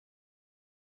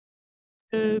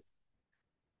is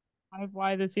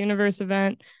Why This Universe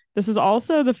event. This is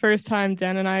also the first time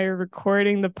Dan and I are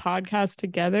recording the podcast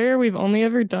together. We've only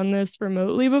ever done this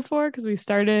remotely before because we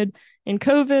started in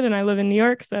COVID and I live in New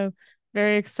York. So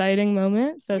very exciting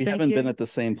moment. So We thank haven't you. been at the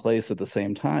same place at the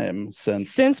same time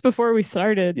Since before we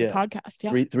started the yeah, podcast.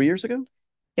 Yeah. three years ago.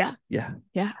 Yeah. Yeah.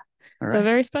 Yeah. All So a right.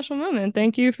 very special moment.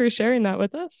 Thank you for sharing that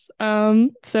with us.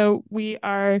 So we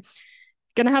are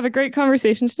going to have a great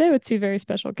conversation today with two very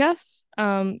special guests.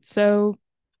 So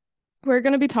we're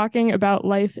going to be talking about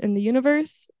life in the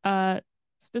universe,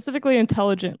 specifically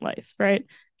intelligent life, right?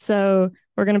 So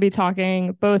we're going to be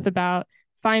talking both about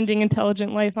finding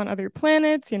intelligent life on other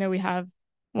planets. You know, we have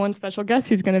one special guest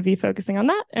who's going to be focusing on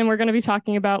that. And we're going to be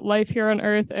talking about life here on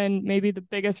Earth and maybe the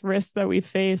biggest risks that we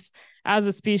face as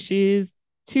a species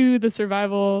to the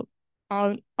survival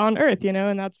on Earth, you know,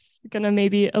 and that's going to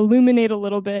maybe illuminate a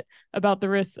little bit about the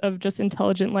risks of just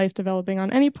intelligent life developing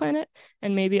on any planet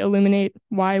and maybe illuminate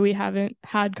why we haven't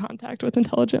had contact with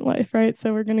intelligent life, right?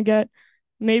 So we're going to get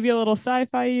maybe a little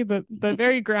sci-fi, but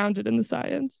very grounded in the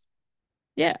science.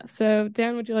 Yeah. So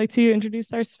Dan, would you like to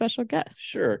introduce our special guest?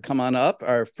 Sure. Come on up.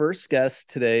 Our first guest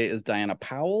today is Diana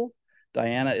Powell.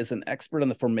 Diana is an expert on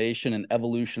the formation and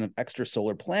evolution of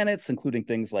extrasolar planets, including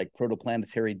things like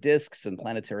protoplanetary disks and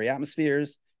planetary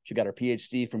atmospheres. She got her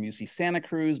PhD from UC Santa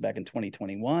Cruz back in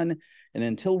 2021. And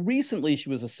until recently, she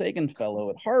was a Sagan Fellow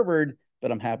at Harvard,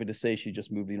 but I'm happy to say she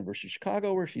just moved to the University of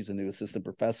Chicago, where she's a new assistant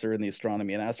professor in the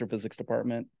astronomy and astrophysics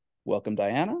department. Welcome,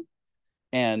 Diana.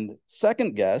 And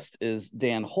second guest is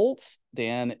Dan Holz.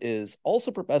 Dan is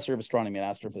also professor of astronomy and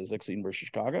astrophysics at the University of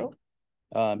Chicago.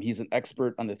 He's an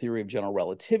expert on the theory of general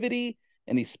relativity,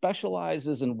 and he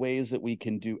specializes in ways that we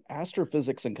can do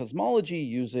astrophysics and cosmology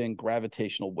using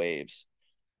gravitational waves.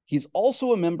 He's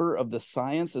also a member of the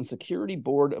Science and Security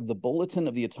Board of the Bulletin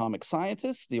of the Atomic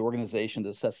Scientists, the organization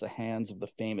that sets the hands of the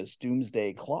famous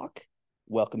doomsday clock.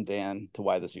 Welcome, Dan, to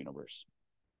Why This Universe.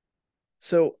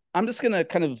 So I'm just going to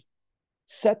kind of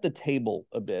set the table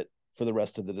a bit for the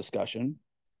rest of the discussion.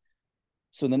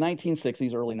 So in the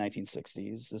 1960s, early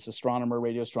 1960s, this astronomer,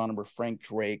 radio astronomer, Frank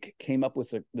Drake, came up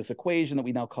with this equation that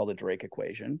we now call the Drake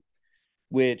equation,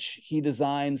 which he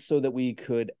designed so that we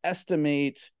could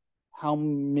estimate how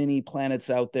many planets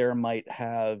out there might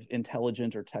have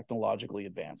intelligent or technologically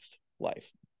advanced life.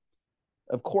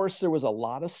 Of course, there was a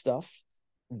lot of stuff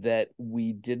that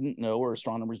we didn't know or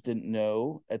astronomers didn't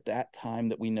know at that time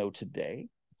that we know today.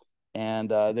 And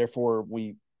therefore,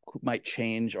 we might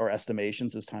change our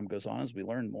estimations as time goes on, as we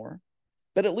learn more.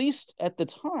 But at least at the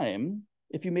time,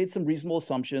 if you made some reasonable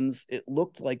assumptions, it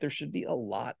looked like there should be a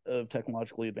lot of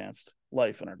technologically advanced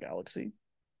life in our galaxy,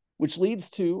 which leads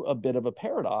to a bit of a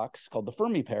paradox called the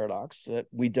Fermi paradox, that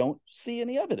we don't see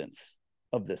any evidence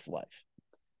of this life.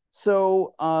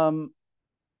 So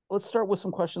let's start with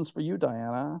some questions for you,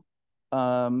 Diana.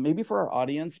 Maybe for our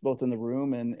audience, both in the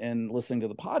room and listening to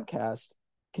the podcast,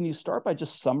 can you start by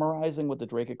just summarizing what the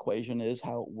Drake equation is,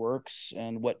 how it works,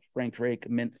 and what Frank Drake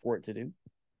meant for it to do?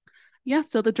 Yeah,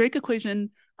 so the Drake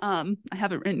equation, I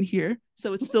have it written here,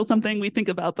 so it's still something we think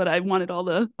about, but I wanted all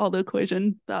the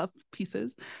equation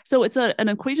pieces. So it's an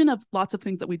equation of lots of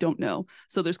things that we don't know.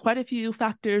 So there's quite a few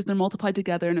factors, they're multiplied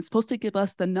together, and it's supposed to give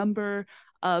us the number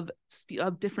of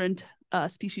different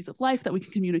species of life that we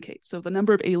can communicate. So the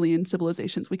number of alien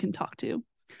civilizations we can talk to.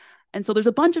 And so there's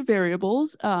a bunch of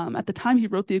variables. At the time he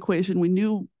wrote the equation, we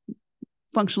knew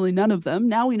functionally none of them.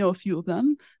 Now we know a few of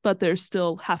them, but there's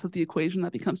still half of the equation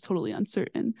that becomes totally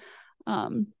uncertain.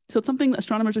 So it's something that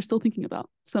astronomers are still thinking about,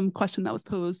 some question that was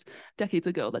posed decades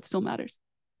ago that still matters.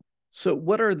 So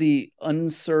what are the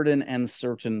uncertain and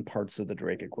certain parts of the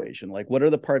Drake equation? Like, what are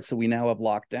the parts that we now have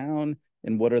locked down,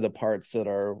 and what are the parts that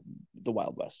are the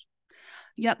Wild West?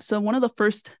 Yep. So one of the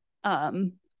first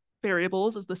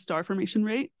variables is the star formation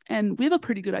rate. And we have a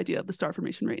pretty good idea of the star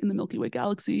formation rate in the Milky Way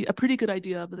galaxy, a pretty good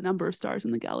idea of the number of stars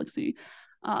in the galaxy.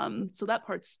 So that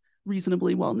part's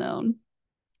reasonably well known.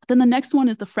 Then the next one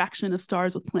is the fraction of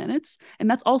stars with planets. And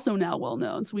that's also now well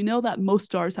known. So we know that most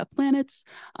stars have planets,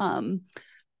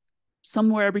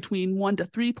 somewhere between 1 to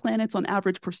 3 planets on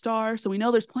average per star. So we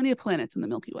know there's plenty of planets in the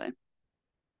Milky Way.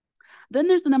 Then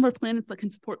there's the number of planets that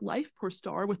can support life per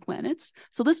star with planets.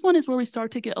 So this one is where we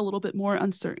start to get a little bit more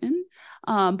uncertain.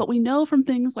 But we know from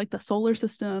things like the solar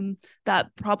system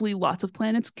that probably lots of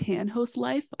planets can host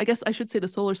life. I guess I should say the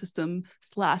solar system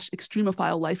 /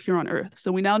 extremophile life here on Earth.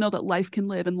 So we now know that life can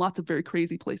live in lots of very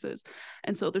crazy places.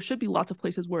 And so there should be lots of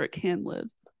places where it can live.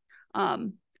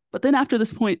 But then after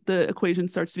this point, the equation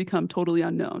starts to become totally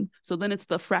unknown. So then it's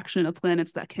the fraction of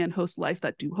planets that can host life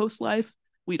that do host life.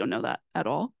 We don't know that at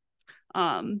all.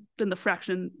 Then the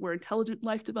fraction where intelligent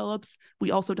life develops,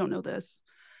 we also don't know this.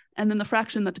 And then the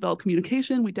fraction that developed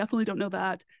communication, we definitely don't know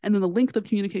that. And then the length of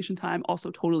communication time, also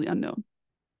totally unknown.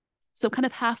 So kind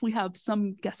of half we have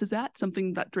some guesses at,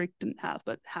 something that Drake didn't have,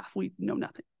 but half we know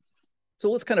nothing. So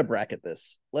let's kind of bracket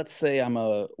this. Let's say I'm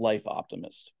a life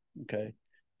optimist, okay?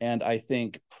 And I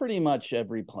think pretty much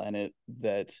every planet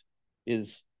that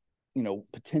is,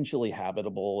 potentially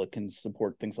habitable, it can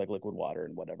support things like liquid water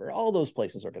and whatever, all those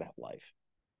places are going to have life.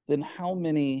 Then how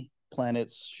many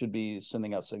planets should be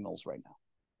sending out signals right now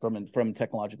from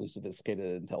technologically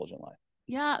sophisticated intelligent life?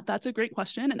 Yeah, that's a great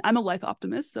question. And I'm a life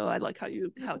optimist, so I like how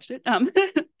you couched it.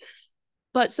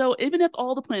 But so even if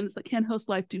all the planets that can host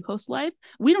life do host life,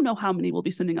 we don't know how many will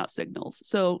be sending out signals.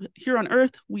 So here on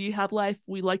Earth, we have life.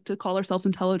 We like to call ourselves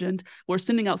intelligent. We're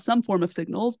sending out some form of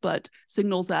signals, but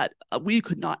signals that we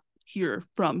could not hear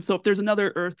from. So if there's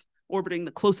another Earth orbiting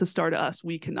the closest star to us,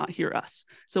 we cannot hear us.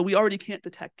 So we already can't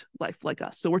detect life like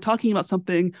us. So we're talking about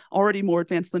something already more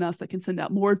advanced than us that can send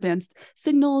out more advanced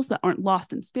signals that aren't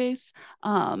lost in space.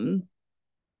 So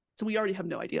we already have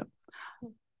no idea.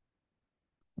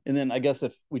 And then I guess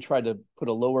if we tried to put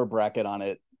a lower bracket on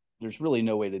it, there's really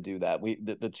no way to do that.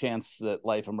 The chance that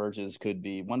life emerges could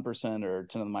be 1% or 10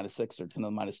 to the minus 6 or 10 to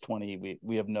the minus 20.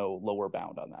 We have no lower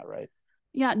bound on that, right?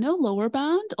 Yeah, no lower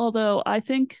bound, although I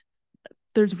think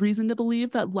there's reason to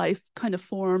believe that life kind of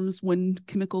forms when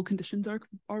chemical conditions are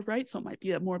right. So it might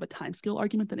be more of a time scale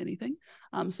argument than anything.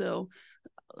 So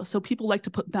people like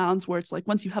to put bounds where it's like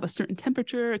once you have a certain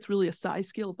temperature, it's really a size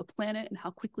scale of the planet and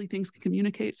how quickly things can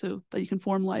communicate so that you can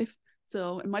form life.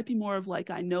 So it might be more of like,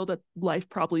 I know that life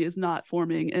probably is not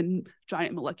forming in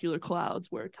giant molecular clouds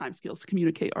where timescales to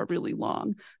communicate are really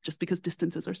long just because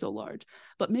distances are so large.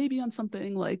 But maybe on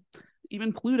something like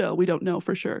even Pluto, we don't know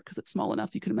for sure because it's small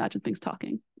enough you can imagine things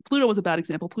talking. Pluto was a bad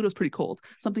example. Pluto's pretty cold.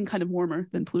 Something kind of warmer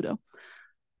than Pluto.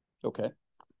 Okay.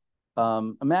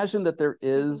 Imagine that there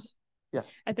is... Yeah,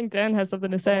 I think Dan has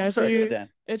something to say. Sorry, Dan.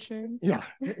 Yeah,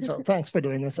 so thanks for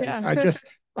doing this. Yeah. I just,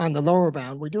 on the lower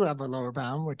bound, we do have a lower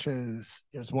bound, which is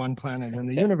there's one planet in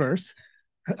the universe,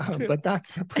 but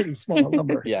that's a pretty small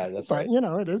number. Yeah, that's but,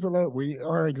 right. It is a low,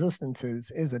 our existence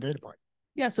is a data point.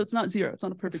 Yeah, so it's not zero. It's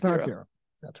not a perfect It's not zero.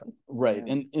 That's right. Right,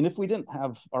 Yeah. and if we didn't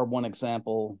have our one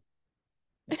example,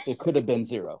 it could have been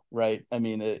zero, right? I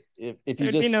mean, if you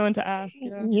There'd just... be no one to ask.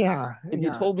 Yeah. If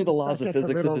you told me the laws of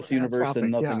physics of this universe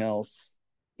and nothing else,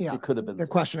 it could have been the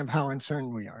zero. question of how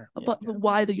uncertain we are. But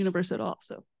why the universe at all?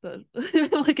 So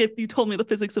like if you told me the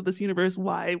physics of this universe,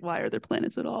 why are there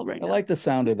planets at all right now? I like the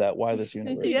sound of that. Why this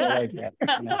universe? Yeah. I like that.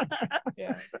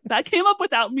 Yeah. That came up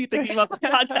without me thinking about the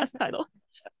podcast title.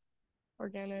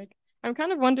 Organic. I'm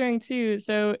kind of wondering too.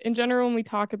 So in general, when we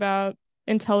talk about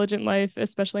intelligent life,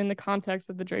 especially in the context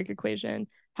of the Drake equation,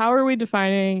 how are we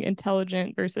defining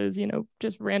intelligent versus,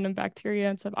 just random bacteria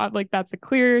and stuff? Like that's a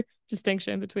clear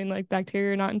distinction between like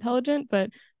bacteria are not intelligent,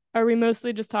 but are we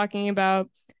mostly just talking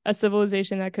about a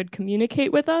civilization that could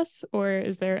communicate with us, or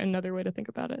is there another way to think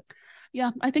about it?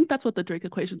 Yeah, I think that's what the Drake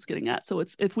equation's getting at. So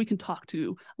it's if we can talk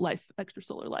to life,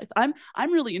 extrasolar life. I'm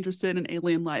really interested in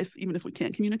alien life, even if we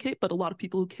can't communicate. But a lot of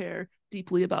people who care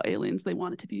deeply about aliens, they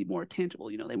want it to be more tangible.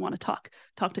 They want to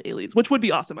talk to aliens, which would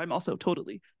be awesome. I'm also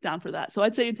totally down for that. So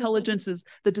I'd say intelligence is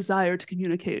the desire to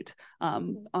communicate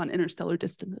on interstellar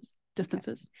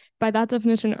distances. By that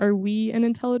definition, are we an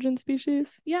intelligent species?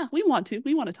 Yeah, we want to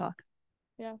talk.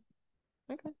 Yeah.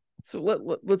 Okay. So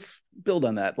let's build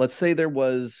on that. Let's say there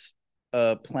was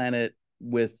a planet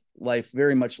with life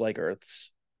very much like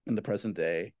Earth's in the present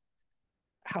day.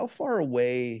 How far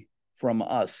away from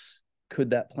us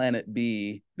could that planet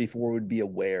be before we'd be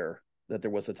aware that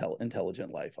there was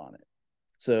intelligent life on it?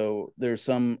 So there's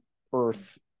some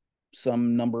Earth,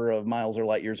 some number of miles or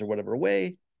light years or whatever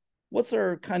away. What's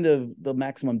our kind of the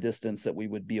maximum distance that we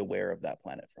would be aware of that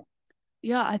planet from?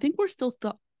 Yeah, I think we're still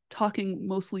talking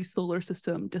mostly solar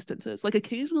system distances. Like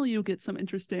occasionally you get some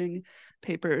interesting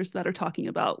papers that are talking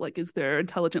about like, is there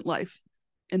intelligent life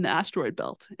in the asteroid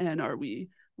belt? And are we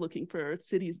looking for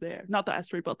cities there? Not the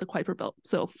asteroid belt, the Kuiper belt.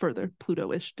 So further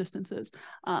Pluto-ish distances.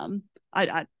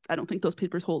 I don't think those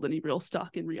papers hold any real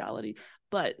stock in reality,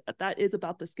 but that is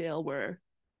about the scale where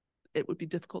it would be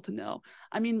difficult to know.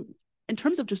 I mean, in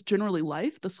terms of just generally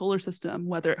life, the solar system,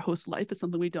 whether it hosts life, is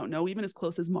something we don't know, even as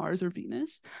close as Mars or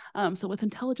Venus. So with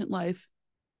intelligent life,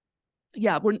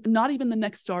 yeah, we're not even the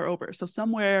next star over. So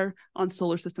somewhere on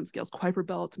solar system scales, Kuiper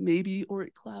belt, maybe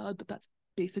Oort cloud, but that's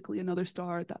basically another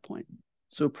star at that point.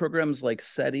 So programs like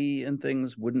SETI and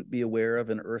things wouldn't be aware of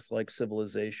an Earth-like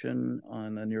civilization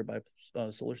on a nearby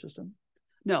solar system?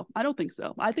 No, I don't think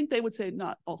so. I think they would say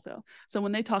not also. So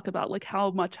when they talk about like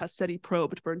how much has SETI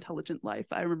probed for intelligent life,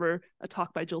 I remember a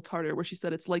talk by Jill Tarter where she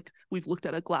said it's like we've looked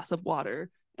at a glass of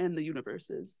water and the universe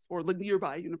is, or the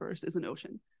nearby universe is an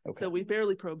ocean. Okay. So we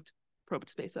barely probed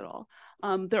space at all.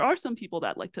 There are some people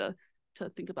that like to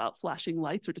think about flashing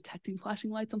lights or detecting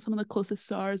flashing lights on some of the closest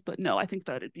stars, but no, I think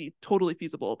that it'd be totally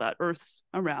feasible that Earth's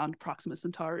around Proxima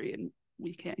Centauri and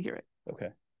we can't hear it. Okay.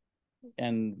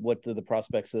 And what do the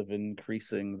prospects of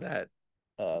increasing that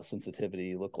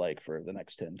sensitivity look like for the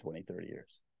next 10, 20, 30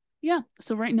 years? Yeah,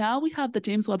 so right now we have the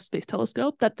James Webb Space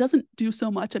Telescope that doesn't do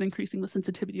so much at increasing the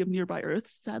sensitivity of nearby Earth,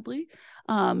 sadly.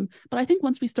 But I think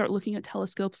once we start looking at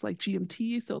telescopes like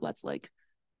GMT, so that's like,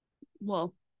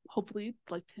 well, hopefully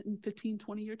like 10, 15,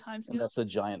 20-year time scale. And that's a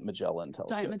Giant Magellan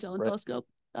telescope. Giant Magellan telescope.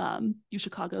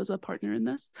 UChicago is a partner in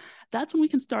this. That's when we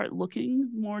can start looking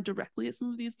more directly at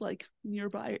some of these like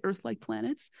nearby Earth-like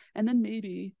planets, and then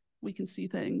maybe we can see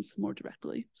things more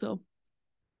directly. So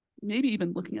maybe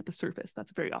even looking at the surface,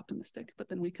 that's very optimistic, but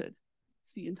then we could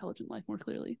see intelligent life more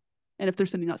clearly. And if they're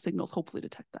sending out signals, hopefully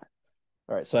detect that.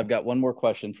 All right, so I've got one more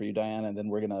question for you, Diana, and then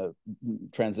we're gonna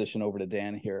transition over to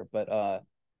Dan here. But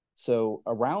so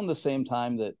around the same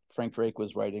time that Frank Drake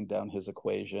was writing down his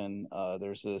equation,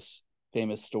 there's this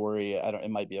famous story.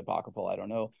 It might be apocryphal, I don't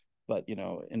know, but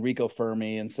Enrico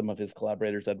Fermi and some of his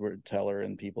collaborators, Edward Teller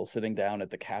and people, sitting down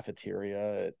at the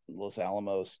cafeteria at Los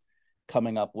Alamos,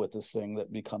 coming up with this thing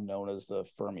that become known as the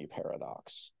Fermi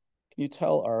paradox. Can you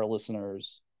tell our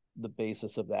listeners the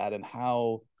basis of that and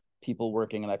how people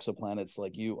working in exoplanets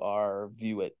like you are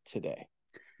view it today?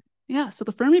 Yeah, so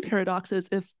the Fermi paradox is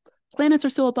if planets are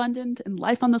so abundant and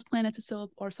life on those planets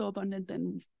are so abundant,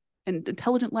 then and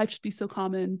intelligent life should be so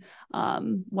common,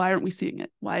 why aren't we seeing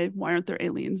it? Why aren't there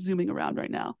aliens zooming around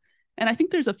right now? And I think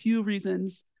there's a few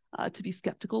reasons to be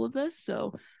skeptical of this.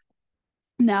 So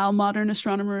now modern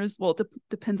astronomers, well, it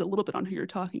depends a little bit on who you're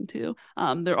talking to.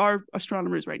 There are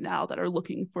astronomers right now that are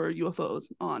looking for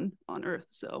UFOs on Earth.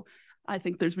 So I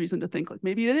think there's reason to think like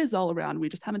maybe it is all around. We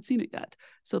just haven't seen it yet.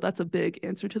 So that's a big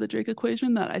answer to the Drake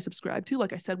equation that I subscribe to.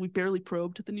 Like I said, we barely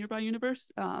probed the nearby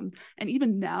universe. And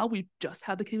even now we just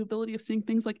have the capability of seeing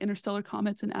things like interstellar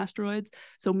comets and asteroids.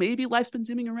 So maybe life's been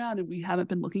zooming around and we haven't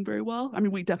been looking very well. I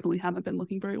mean, we definitely haven't been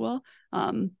looking very well.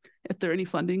 If there are any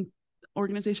funding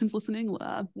organizations listening,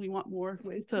 we want more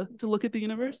ways to look at the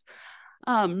universe.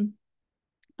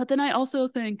 But then I also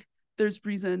think there's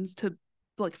reasons to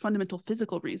like fundamental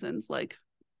physical reasons, like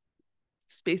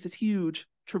space is huge,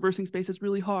 traversing space is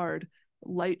really hard,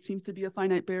 light seems to be a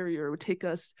finite barrier, it would take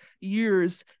us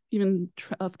years even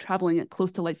of traveling at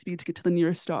close to light speed to get to the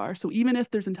nearest star. So even if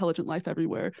there's intelligent life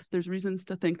everywhere, there's reasons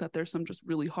to think that there's some just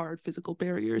really hard physical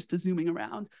barriers to zooming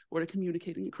around or to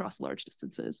communicating across large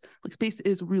distances. Like space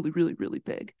is really, really, really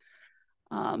big.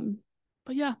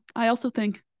 But yeah, I also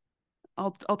think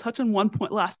I'll touch on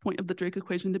last point of the Drake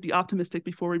equation to be optimistic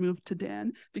before we move to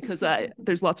Dan, because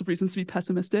there's lots of reasons to be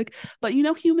pessimistic. But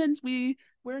humans,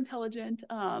 we're intelligent.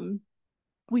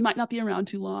 We might not be around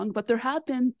too long, but there have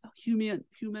been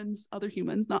other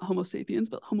humans, not Homo sapiens,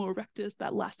 but Homo erectus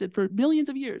that lasted for millions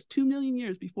of years, 2 million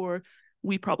years before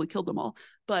we probably killed them all.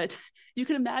 But you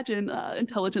can imagine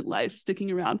intelligent life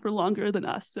sticking around for longer than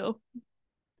us. So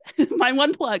my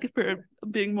one plug for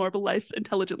being more of a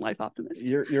intelligent life optimist.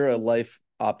 You're a life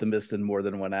optimist in more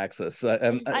than one axis. I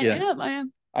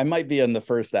am. I might be on the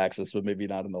first axis, but maybe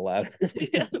not in the latter.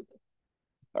 Yeah.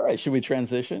 All right, should we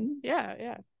transition?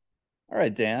 Yeah. All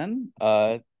right, Dan,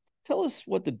 tell us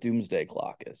what the doomsday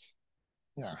clock is.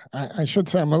 Yeah, I should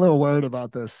say I'm a little worried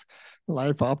about this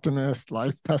life optimist,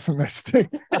 life pessimistic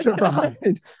divide.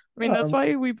 I mean, that's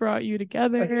why we brought you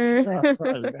together. That's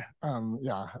right.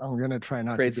 Yeah, I'm going to try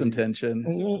not create to some tension.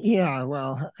 Yeah,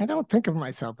 well, I don't think of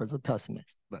myself as a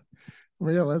pessimist, but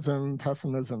realism,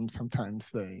 pessimism,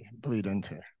 sometimes they bleed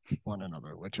into one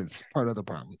another, which is part of the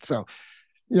problem. So,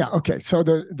 yeah, okay. So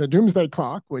the doomsday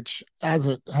clock, which as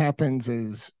it happens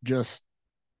is just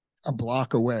a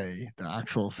block away, the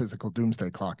actual physical doomsday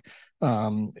clock,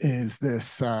 is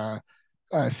this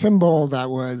symbol that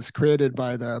was created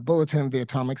by the Bulletin of the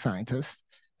Atomic Scientists.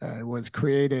 It was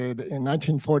created in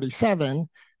 1947,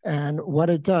 and what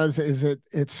it does is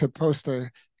it's supposed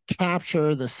to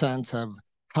capture the sense of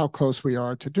how close we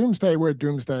are to doomsday, where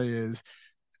doomsday is,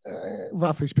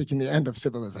 roughly speaking, the end of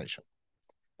civilization.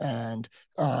 And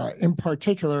in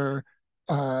particular,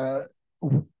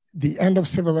 the end of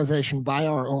civilization by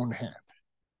our own hand.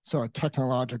 So a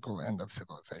technological end of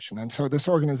civilization. And so this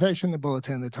organization, the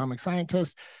Bulletin of the Atomic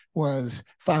Scientists, was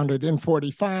founded in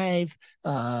 1945.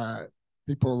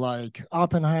 People like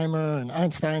Oppenheimer and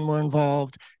Einstein were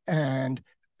involved. And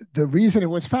the reason it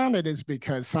was founded is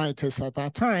because scientists at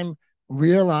that time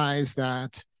realized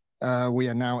that we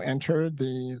had now entered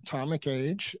the atomic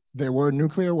age. There were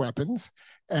nuclear weapons,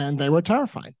 and they were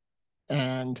terrifying.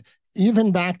 And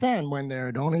even back then, when there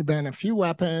had only been a few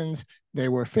weapons, they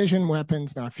were fission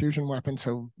weapons, not fusion weapons,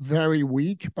 so very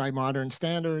weak by modern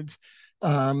standards.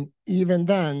 Even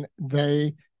then,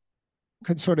 they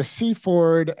could sort of see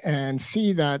forward and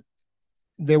see that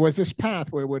there was this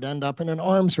path where it would end up in an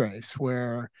arms race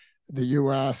where the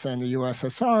US and the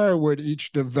USSR would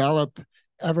each develop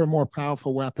ever more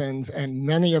powerful weapons, and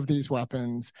many of these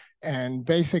weapons. And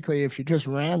basically, if you just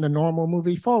ran the normal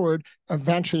movie forward,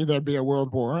 eventually there'd be a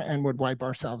world war and would wipe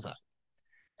ourselves out.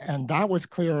 And that was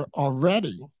clear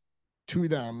already to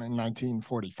them in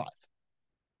 1945.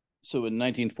 So in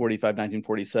 1945,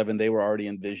 1947, they were already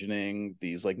envisioning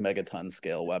these like megaton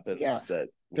scale weapons. Yes. That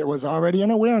there was already an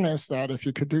awareness that if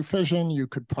you could do fission, you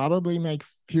could probably make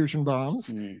fusion bombs,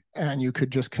 and you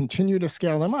could just continue to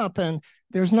scale them up. And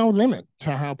there's no limit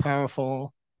to how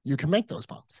powerful you can make those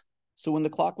bombs. So when the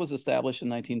clock was established in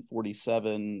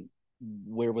 1947,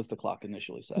 where was the clock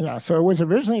initially set? Yeah, so it was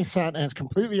originally set, and it's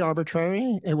completely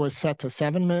arbitrary. It was set to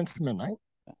 7 minutes to midnight.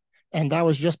 And that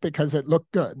was just because it looked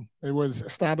good. It was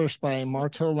established by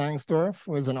Martel Langsdorff,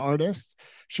 who was an artist.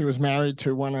 She was married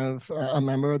to a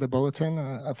member of the Bulletin,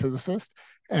 a physicist.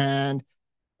 And,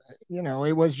 you know,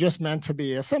 it was just meant to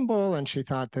be a symbol, and she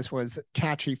thought this was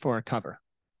catchy for a cover.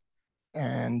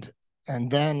 And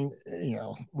then, you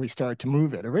know, we started to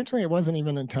move it. Originally, it wasn't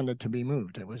even intended to be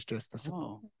moved. It was just a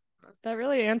symbol. Oh. That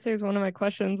really answers one of my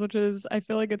questions, which is I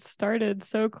feel like it started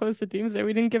so close to Doomsday.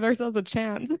 We didn't give ourselves a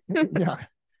chance.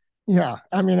 Yeah.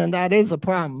 I mean, and that is a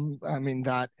problem. I mean,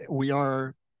 that we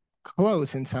are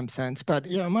close in some sense, but,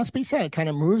 you know, it must be said, it kind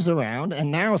of moves around.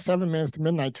 And now 7 minutes to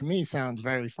midnight to me sounds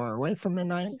very far away from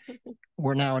midnight.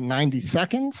 We're now at 90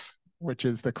 seconds, which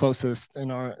is the closest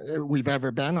we've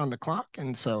ever been on the clock.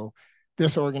 And so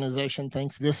this organization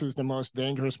thinks this is the most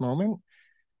dangerous moment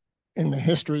in the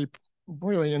history,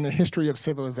 really in the history of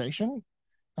civilization.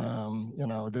 You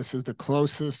know, this is the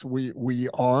closest we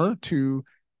are to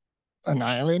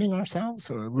annihilating ourselves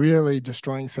or really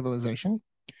destroying civilization.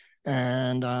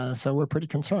 And so we're pretty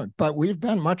concerned, but we've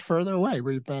been much further away.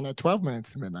 We've been at 12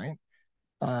 minutes to midnight.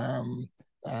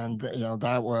 And, you know,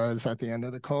 that was at the end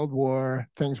of the Cold War.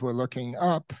 Things were looking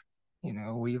up. You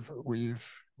know, we've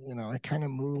you know, it kind of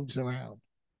moves around.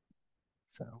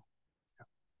 So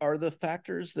are the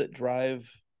factors that drive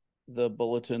the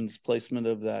Bulletin's placement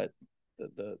of that,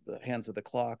 the hands of the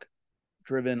clock,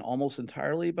 driven almost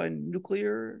entirely by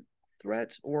nuclear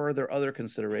threat, or are there other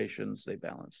considerations they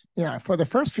balance? Yeah, for the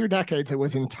first few decades, it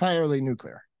was entirely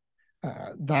nuclear.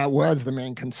 That was the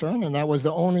main concern, and that was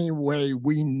the only way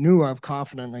we knew of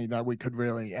confidently that we could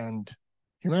really end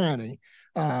humanity.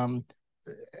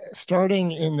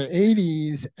 Starting in the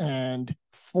 80s and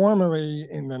formally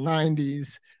in the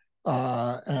 90s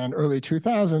and early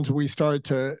 2000s, we started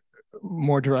to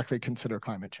more directly consider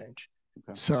climate change.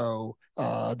 Okay. So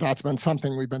that's been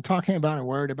something we've been talking about and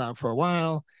worried about for a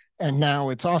while. And now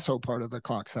it's also part of the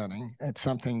clock setting. It's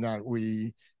something that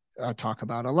we talk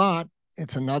about a lot.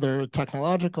 It's another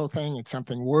technological thing. It's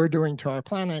something we're doing to our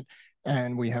planet,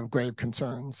 and we have grave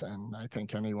concerns. And I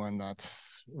think anyone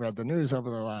that's read the news over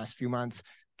the last few months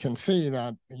can see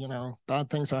that, you know, bad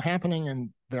things are happening, and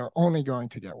they're only going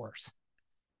to get worse.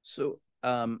 So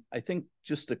I think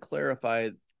just to clarify,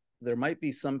 there might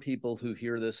be some people who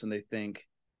hear this and they think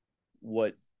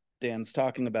what Dan's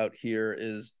talking about here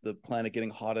is the planet getting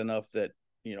hot enough that,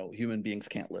 you know, human beings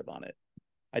can't live on it.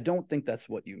 I don't think that's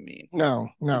what you mean. No.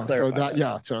 So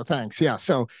so thanks. Yeah.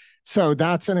 So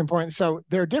that's an important. So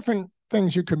there are different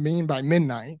things you could mean by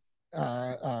midnight.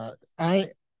 The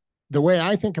way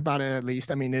I think about it, at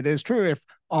least, I mean, it is true. If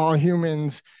all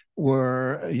humans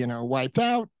were, you know, wiped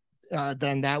out,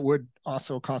 then that would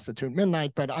also constitute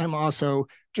midnight. But I'm also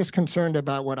just concerned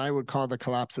about what I would call the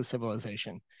collapse of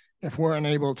civilization. If we're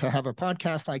unable to have a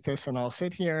podcast like this and all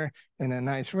sit here in a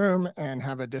nice room and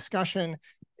have a discussion,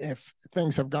 if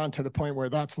things have gone to the point where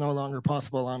that's no longer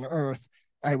possible on Earth,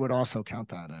 I would also count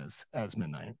that as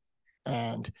midnight.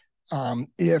 And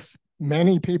if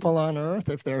many people on Earth,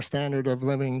 if their standard of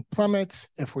living plummets,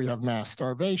 if we have mass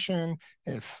starvation,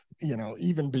 if, you know,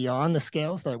 even beyond the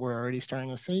scales that we're already starting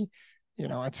to see, you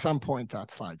know, at some point that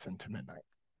slides into midnight.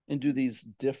 And do these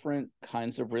different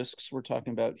kinds of risks we're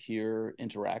talking about here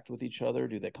interact with each other?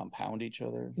 Do they compound each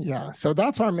other? Yeah, so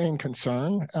that's our main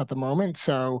concern at the moment.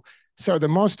 So the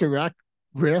most direct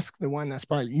risk, the one that's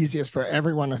probably easiest for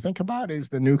everyone to think about, is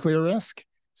the nuclear risk.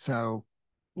 So,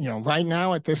 you know, right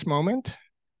now at this moment,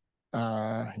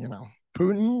 you know,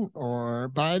 Putin or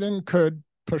Biden could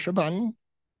push a button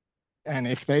And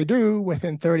if they do,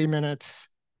 within 30 minutes,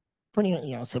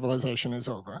 civilization is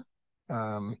over.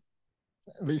 At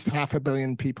least 500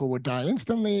 million people would die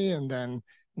instantly, and then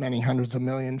many hundreds of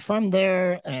millions from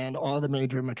there, and all the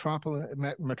major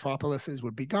metropolises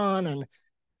would be gone. And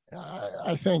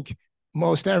I think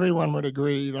most everyone would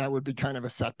agree that would be kind of a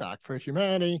setback for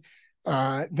humanity.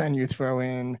 Then you throw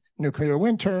in nuclear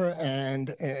winter, and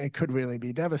it could really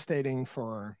be devastating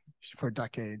for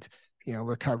decades.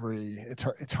 Recovery,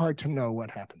 it's hard to know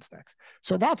what happens next.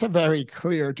 So that's a very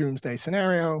clear doomsday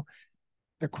scenario.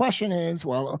 The question is,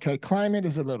 well, okay, climate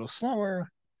is a little slower,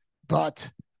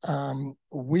 but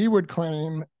we would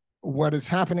claim what is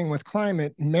happening with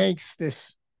climate makes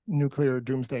this nuclear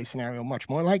doomsday scenario much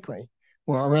more likely.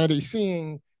 We're already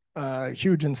seeing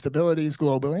huge instabilities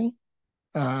globally.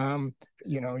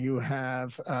 You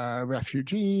have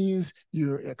refugees,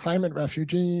 climate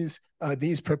refugees.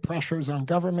 These put pressures on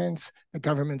governments. The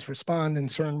governments respond in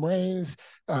certain ways.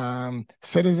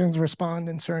 Citizens respond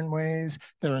in certain ways.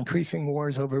 There are increasing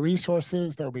wars over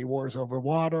resources. There'll be wars over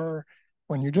water.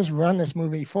 When you just run this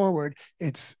movie forward,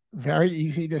 it's very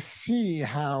easy to see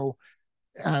how,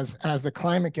 as the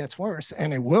climate gets worse,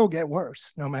 and it will get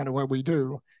worse no matter what we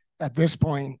do, at this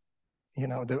point,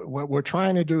 what we're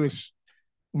trying to do is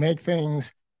make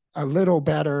things a little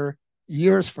better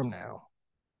years from now.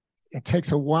 It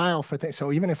takes a while for things.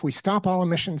 So even if we stop all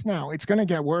emissions now, it's going to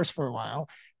get worse for a while.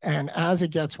 And as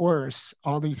it gets worse,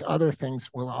 all these other things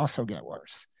will also get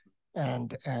worse.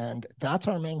 And that's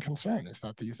our main concern, is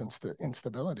that these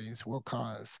instabilities will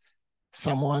cause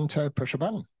someone to push a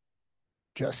button.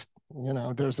 Just,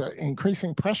 there's an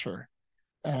increasing pressure.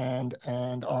 And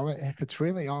if it's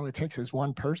really all it takes is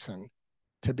one person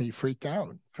to be freaked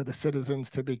out, for the citizens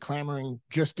to be clamoring,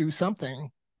 just do something,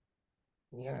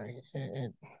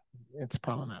 it's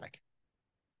problematic.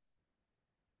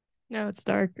 No, it's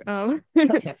dark.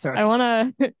 Sorry. I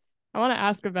want to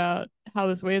ask about how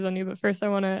this weighs on you, but first I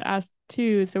want to ask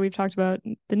too. So we've talked about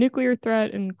the nuclear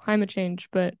threat and climate change,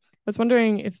 but I was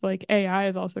wondering if like AI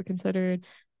is also considered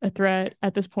a threat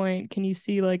at this point. Can you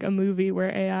see like a movie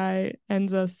where AI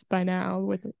ends us by now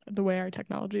with the way our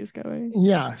technology is going?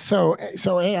 Yeah, so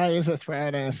AI is a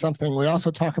threat, and it's something we also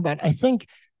talk about. I think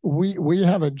we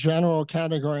have a general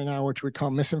category now which we call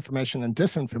misinformation and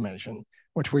disinformation,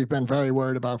 which we've been very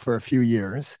worried about for a few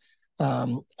years,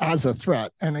 as a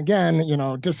threat. And again,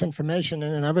 disinformation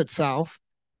in and of itself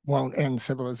won't end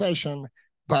civilization,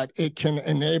 but it can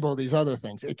enable these other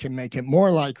things. It can make it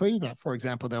more likely that, for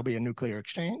example, there'll be a nuclear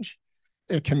exchange.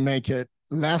 It can make it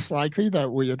less likely that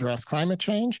we address climate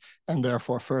change, and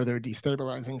therefore further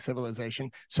destabilizing civilization.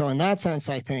 So in that sense,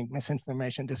 I think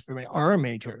misinformation, disinformation are a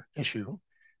major issue.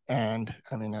 And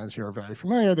I mean, as you're very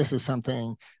familiar, this is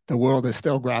something the world is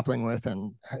still grappling with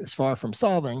and is far from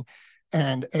solving.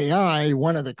 And AI,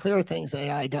 one of the clear things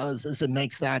AI does is it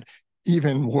makes that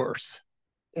even worse.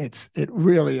 It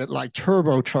really like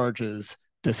turbocharges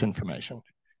disinformation.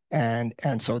 And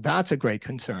so that's a great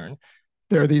concern.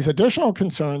 There are these additional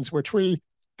concerns which we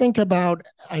think about.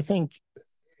 I think,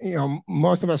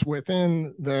 most of us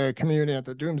within the community at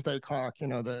the Doomsday Clock,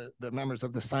 the members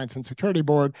of the Science and Security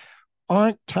Board,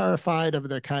 aren't terrified of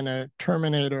the kind of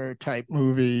Terminator type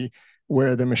movie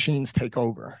where the machines take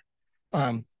over.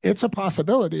 It's a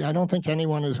possibility. I don't think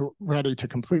anyone is ready to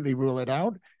completely rule it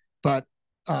out, but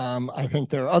I think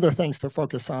there are other things to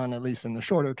focus on, at least in the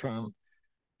shorter term.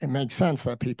 It makes sense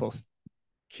that people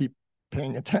keep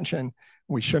paying attention.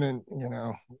 We shouldn't,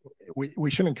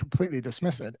 we shouldn't completely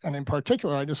dismiss it. And in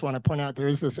particular, I just want to point out there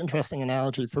is this interesting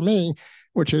analogy for me,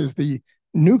 which is the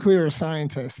nuclear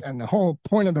scientists, and the whole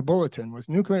point of the bulletin was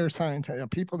nuclear scientists,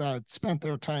 people that had spent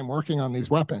their time working on these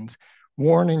weapons,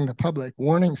 warning the public,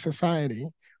 warning society,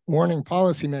 warning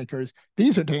policymakers,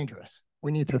 these are dangerous.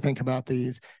 We need to think about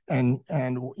these. And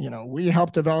we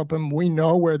helped develop them. We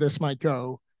know where this might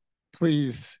go.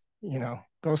 Please,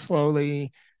 go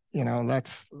slowly.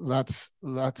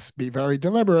 Let's be very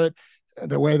deliberate.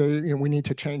 The way that we need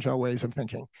to change our ways of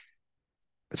thinking.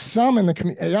 Some in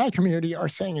the AI community are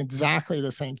saying exactly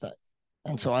the same thing.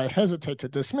 And so I hesitate to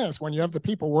dismiss when you have the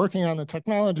people working on the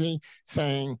technology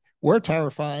saying, we're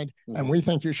terrified and we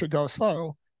think you should go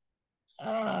slow.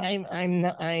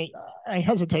 I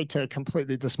hesitate to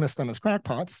completely dismiss them as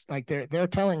crackpots. Like they're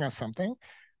telling us something.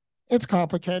 It's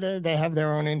complicated. They have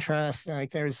their own interests.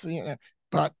 Like there's,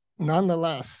 but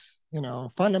nonetheless,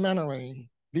 fundamentally,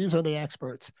 these are the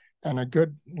experts, and a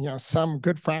good, some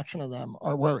good fraction of them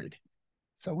are worried.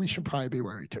 So we should probably be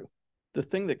worried too. The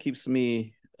thing that keeps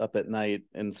me up at night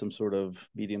in some sort of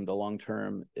medium to long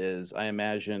term is I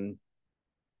imagine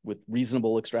with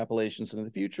reasonable extrapolations into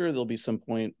the future, there'll be some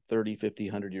point 30, 50,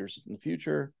 100 years in the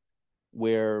future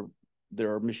where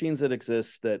there are machines that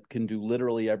exist that can do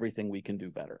literally everything we can do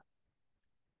better.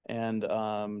 And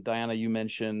Diana, you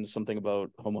mentioned something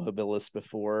about Homo habilis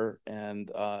before, and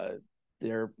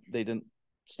they didn't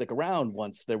stick around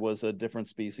once there was a different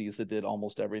species that did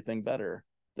almost everything better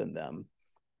than them.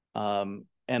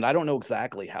 And I don't know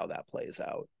exactly how that plays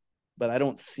out, but I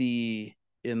don't see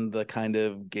in the kind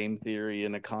of game theory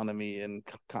and economy and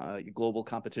global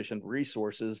competition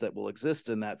resources that will exist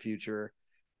in that future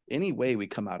any way we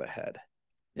come out ahead.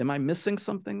 Am I missing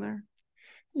something there?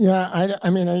 Yeah, I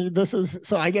mean, this is,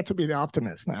 so I get to be the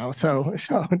optimist now. So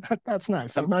that's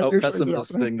nice. I'm not usually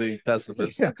the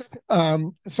pessimist. Yeah.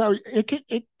 So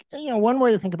it one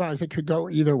way to think about it is it could go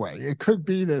either way. It could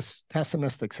be this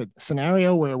pessimistic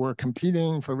scenario where we're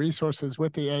competing for resources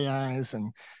with the AIs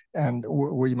and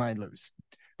we might lose.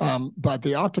 But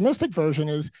the optimistic version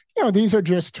is, these are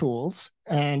just tools,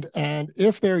 and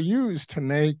if they're used to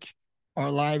make our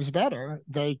lives better,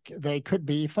 they could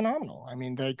be phenomenal. I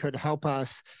mean, they could help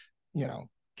us,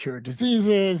 cure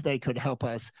diseases. They could help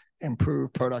us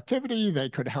improve productivity. They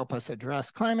could help us address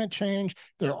climate change.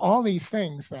 There are all these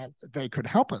things that they could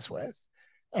help us with.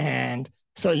 And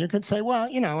so you could say, well,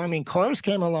 I mean, cars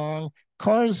came along.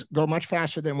 Cars go much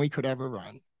faster than we could ever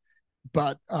run.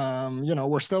 But,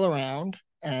 we're still around,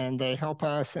 and they help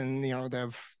us. And,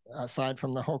 they've, aside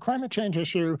from the whole climate change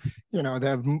issue,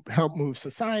 they've helped move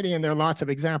society. And there are lots of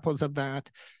examples of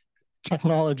that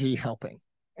technology helping.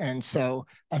 And so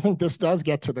I think this does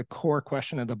get to the core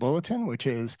question of the bulletin, which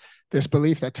is this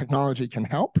belief that technology can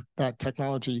help, that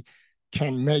technology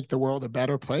can make the world a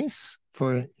better place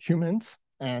for humans.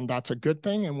 And that's a good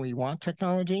thing. And we want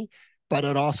technology, but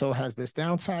it also has this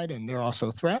downside, and there are also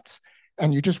threats.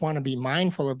 And you just want to be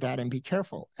mindful of that and be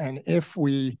careful. And if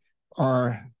we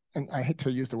are, and I hate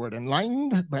to use the word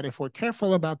enlightened, but if we're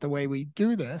careful about the way we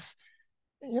do this,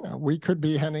 we could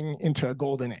be heading into a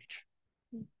golden age.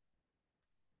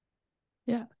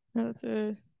 Yeah, no, that's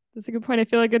a good point. I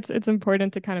feel like it's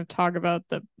important to kind of talk about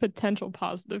the potential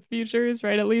positive futures,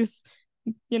 right? At least,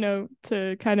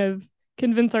 to kind of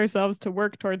convince ourselves to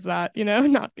work towards that,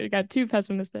 not get too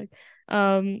pessimistic.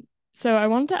 So I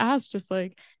wanted to ask, just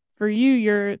like, for you,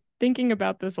 you're thinking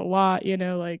about this a lot,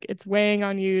 like it's weighing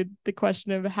on you, the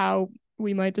question of how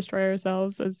we might destroy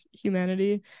ourselves as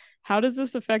humanity. How does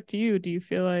this affect you? Do you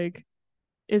feel like,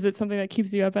 is it something that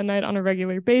keeps you up at night on a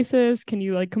regular basis? Can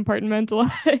you like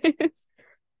compartmentalize?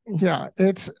 Yeah,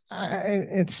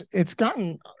 it's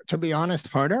gotten, to be honest,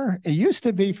 harder. It used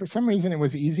to be, for some reason, it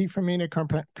was easy for me to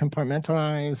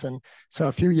compartmentalize. And so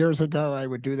a few years ago, I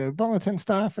would do the bulletin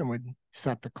stuff and would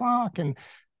set the clock and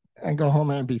go home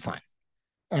and be fine.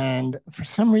 And for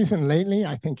some reason lately,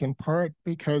 I think in part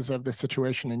because of the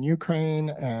situation in Ukraine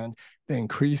and the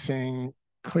increasing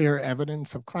clear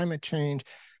evidence of climate change,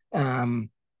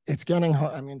 it's getting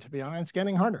hard. I mean, to be honest, it's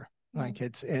getting harder. Like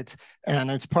it's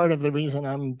part of the reason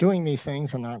I'm doing these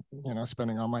things and not,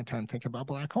 spending all my time thinking about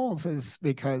black holes, is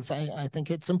because I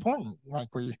think it's important.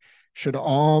 Like we should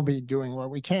all be doing what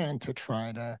we can to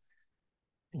try to,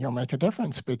 make a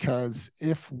difference, because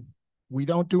if we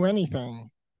don't do anything,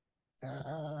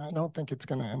 I don't think it's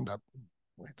going to end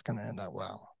up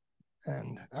well.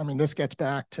 And I mean, this gets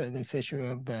back to this issue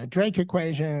of the Drake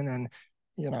equation. And,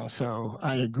 so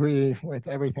I agree with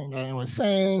everything Diane was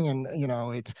saying. And,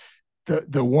 it's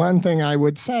the one thing I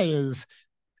would say is,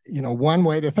 one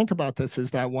way to think about this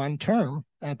is that one term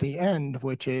at the end,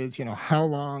 which is, how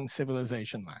long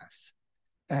civilization lasts.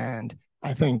 And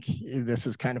I think this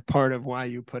is kind of part of why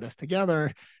you put us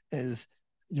together is,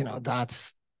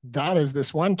 that is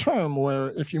this one term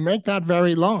where if you make that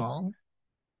very long,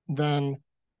 then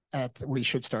we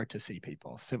should start to see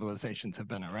people. Civilizations have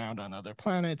been around on other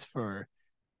planets for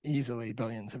easily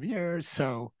billions of years.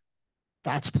 So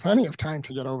that's plenty of time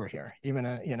to get over here. Even,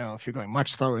 if you're going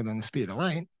much slower than the speed of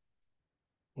light,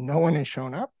 no one has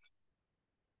shown up.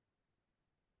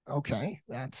 Okay,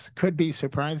 could be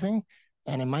surprising.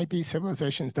 And it might be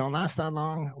civilizations don't last that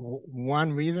long.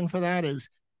 One reason for that is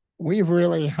we've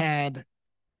really had,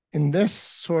 in this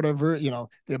sort of, the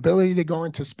ability to go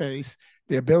into space,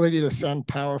 the ability to send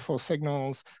powerful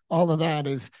signals, all of that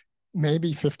is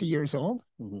maybe 50 years old.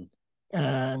 Mm-hmm.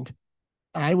 And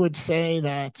I would say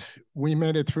that we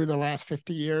made it through the last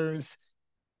 50 years.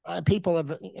 People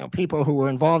who were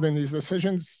involved in these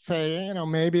decisions say,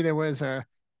 maybe there was a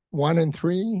 1 in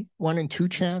 3, 1 in 2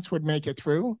 chance would make it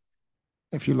through.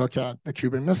 If you look at the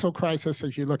Cuban Missile Crisis,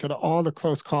 if you look at all the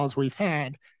close calls we've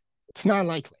had, it's not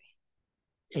likely.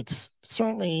 It's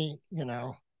certainly,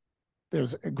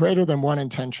 there's a greater than 1 in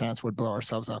 10 chance would blow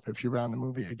ourselves up if you ran the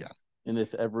movie again. And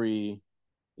if every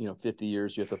 50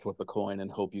 years, you have to flip a coin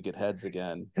and hope you get heads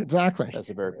again. Exactly. That's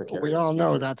a very precarious We all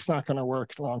know future. that's not going to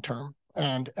work long term.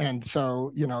 And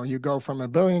so, you go from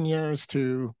 1 billion years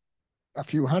to a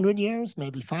few hundred years,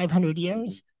 maybe 500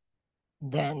 years,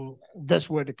 then this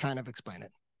would kind of explain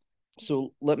it.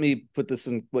 So let me put this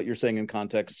in what you're saying in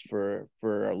context for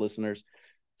our listeners.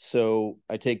 So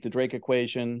I take the Drake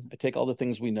equation, I take all the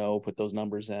things we know, put those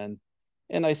numbers in,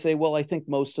 and I say, well, I think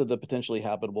most of the potentially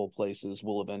habitable places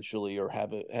will eventually, or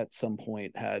have at some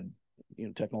point had,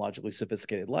 technologically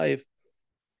sophisticated life.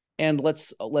 And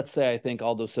let's say I think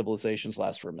all those civilizations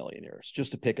last for 1 million years,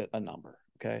 just to pick a number.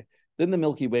 Okay. Then the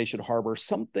Milky Way should harbor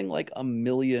something like 1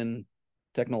 million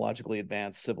technologically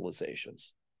advanced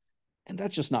civilizations. And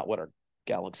that's just not what our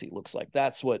galaxy looks like.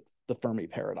 That's what the Fermi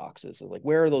paradox is like,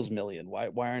 where are those million? Why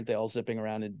aren't they all zipping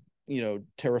around and,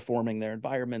 terraforming their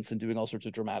environments and doing all sorts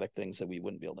of dramatic things that we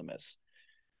wouldn't be able to miss?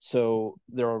 So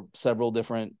there are several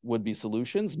different would-be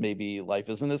solutions. Maybe life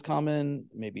isn't as common,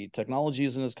 maybe technology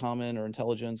isn't as common, or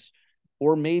intelligence,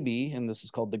 or maybe, and this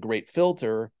is called the great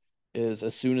filter, is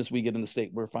as soon as we get in the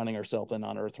state we're finding ourselves in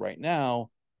on Earth right now,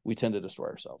 we tend to destroy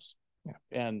ourselves. Yeah.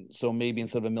 And so maybe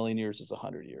instead of 1 million years, it's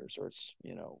 100 years, or it's,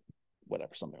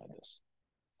 whatever, something like this.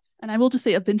 And I will just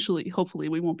say, eventually, hopefully,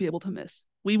 we would be able to miss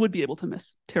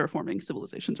terraforming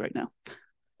civilizations right now.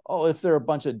 Oh, if there are a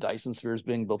bunch of Dyson spheres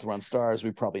being built around stars, we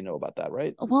probably know about that,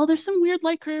 right? Well, there's some weird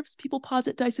light curves. People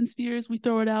posit Dyson spheres. We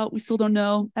throw it out. We still don't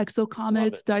know.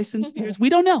 Exocomets, Dyson spheres. We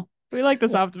don't know. We like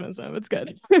this optimism. It's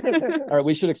good. All right,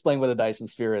 we should explain what a Dyson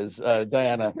sphere is.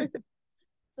 Diana.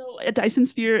 So a Dyson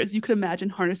sphere, as you could imagine,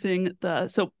 harnessing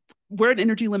so we're an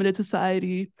energy limited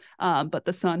society, but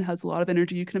the sun has a lot of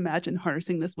energy. You can imagine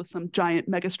harnessing this with some giant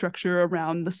megastructure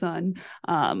around the sun.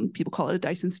 People call it a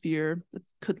Dyson sphere. It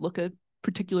could look at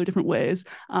particular different ways.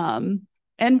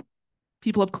 And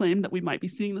people have claimed that we might be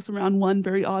seeing this around one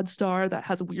very odd star that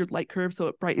has a weird light curve, so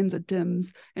it brightens, it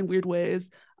dims in weird ways.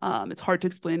 It's hard to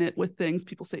explain it with things.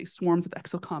 People say swarms of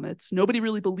exocomets. Nobody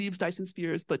really believes Dyson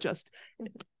spheres, but just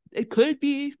it could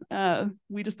be.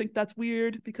 We just think that's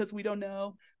weird because we don't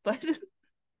know. But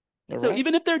so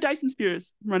even if there are Dyson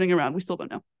spheres running around, we still don't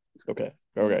know. Okay.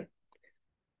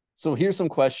 So here's some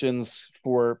questions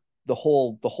for the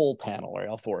whole panel, right?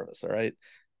 All four of us. All right.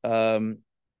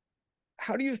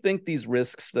 How do you think these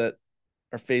risks that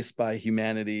are faced by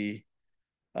humanity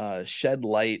shed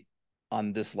light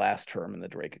on this last term in the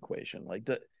Drake equation? Like,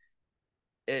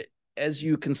 as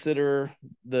you consider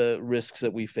the risks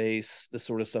that we face, the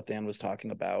sort of stuff Dan was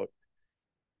talking about,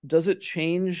 does it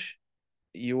change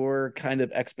your kind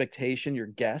of expectation, your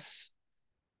guess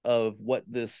of what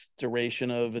this duration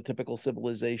of a typical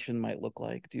civilization might look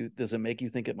like? Does it make you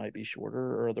think it might be shorter,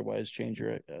 or otherwise change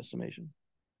your estimation?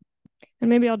 And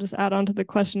maybe I'll just add on to the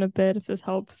question a bit, if this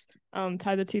helps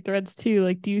tie the two threads too.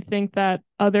 Like, do you think that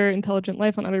other intelligent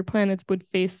life on other planets would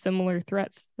face similar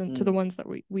threats to the ones that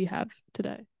we have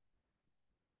today?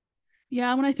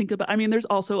 Yeah, when I think about, there's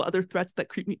also other threats that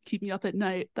keep me up at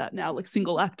night that now like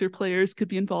single actor players could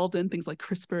be involved in, things like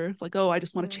CRISPR, like, oh, I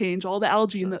just want to change all the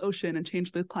algae in the ocean and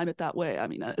change the climate that way.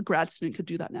 A grad student could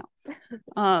do that now.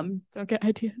 Don't get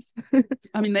ideas.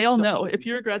 They all know. If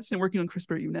you're a grad student working on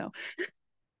CRISPR, you know.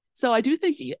 So I do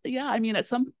think, yeah, at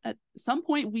some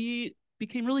point we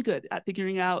became really good at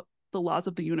figuring out the laws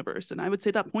of the universe. And I would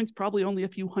say that point's probably only a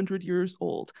few hundred years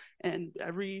old. And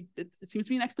it seems to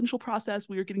be an exponential process.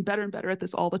 We are getting better and better at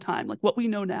this all the time. Like what we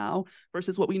know now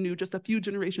versus what we knew just a few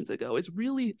generations ago is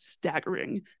really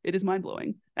staggering. It is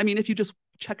mind-blowing. If you just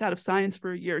check out of science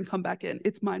for a year and come back in,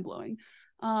 it's mind-blowing.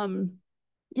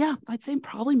 Yeah, I'd say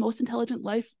probably most intelligent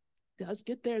life does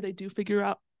get there. They do figure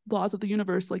out laws of the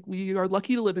universe. Like, we are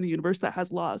lucky to live in a universe that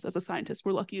has laws. As a scientist,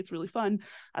 we're lucky. It's really fun.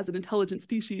 As an intelligent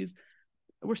species,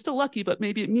 we're still lucky, but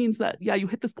maybe it means that, yeah, you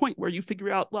hit this point where you figure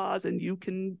out laws and you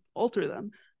can alter them.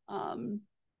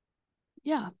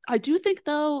 Yeah, I do think,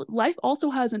 though, life also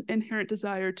has an inherent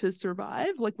desire to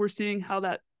survive. Like, we're seeing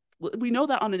how we know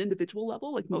that on an individual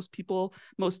level, like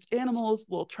most animals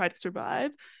will try to survive.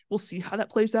 We'll see how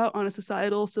that plays out on a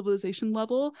societal civilization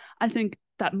level. I think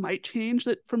that might change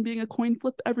that from being a coin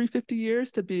flip every 50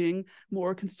 years to being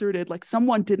more concerted, like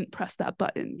someone didn't press that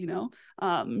button,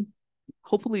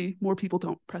 hopefully more people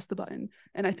don't press the button.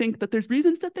 And I think that there's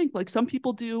reasons to think like some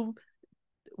people do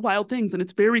wild things and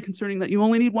it's very concerning that you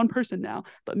only need one person now,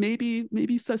 but maybe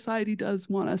society does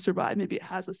want to survive. Maybe it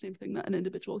has the same thing that an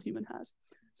individual human has.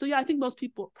 So yeah, I think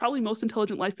probably most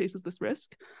intelligent life faces this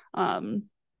risk.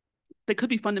 They could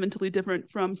be fundamentally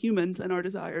different from humans and our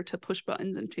desire to push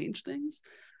buttons and change things.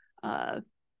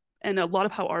 And a lot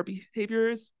of how our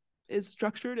behavior is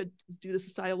structured is due to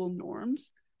societal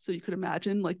norms. So you could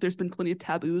imagine like there's been plenty of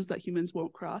taboos that humans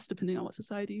won't cross depending on what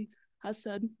society has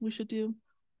said we should do.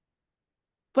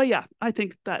 But yeah, I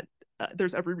think that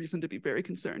there's every reason to be very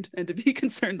concerned and to be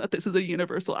concerned that this is a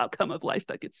universal outcome of life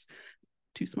that gets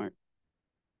too smart.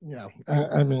 Yeah,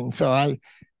 I mean, so I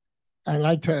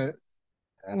like to,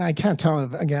 and I can't tell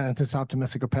if again if it's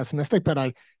optimistic or pessimistic, but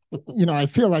I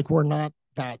feel like we're not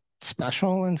that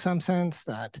special in some sense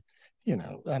that,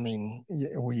 I mean,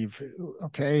 we've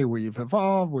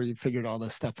evolved, we've figured all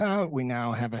this stuff out. We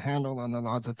now have a handle on the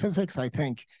laws of physics. I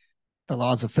think the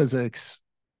laws of physics,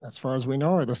 as far as we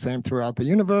know, are the same throughout the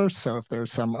universe. So if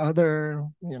there's some other,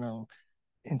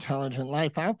 intelligent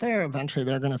life out there, eventually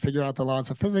they're going to figure out the laws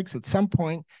of physics. At some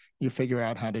point, you figure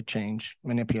out how to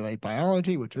manipulate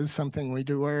biology, which is something we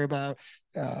do worry about,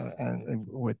 and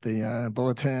with the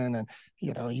bulletin, and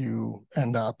you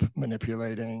end up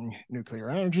manipulating nuclear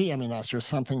energy. I mean, that's just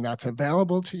something that's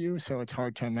available to you, so it's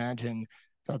hard to imagine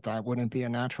that wouldn't be a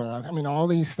natural. I mean, all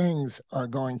these things are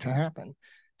going to happen.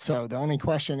 So the only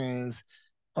question is,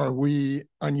 are we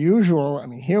unusual? I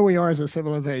mean, here we are as a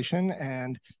civilization,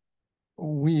 and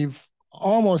we've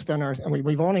almost done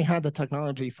we've only had the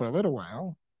technology for a little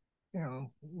while,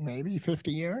 maybe 50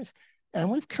 years,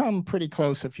 and we've come pretty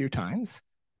close a few times.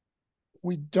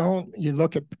 You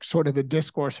look at sort of the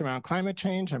discourse around climate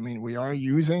change. I mean, we are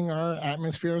using our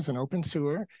atmosphere as an open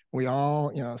sewer. We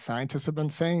all, scientists have been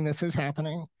saying this is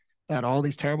happening, that all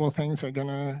these terrible things are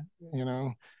gonna,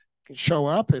 show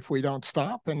up if we don't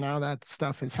stop. And now that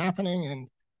stuff is happening. And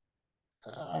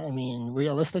I mean,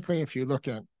 realistically, if you look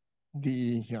at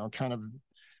the kind of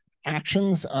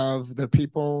actions of the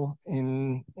people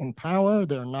in power,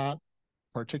 they're not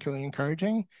particularly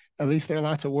encouraging. At least there are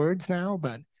lots of words now,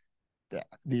 but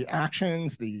the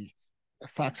actions, the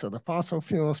effects of the fossil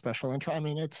fuel, special interest, I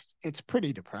mean, it's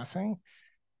pretty depressing.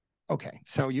 Okay,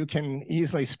 so you can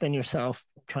easily spin yourself,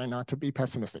 try not to be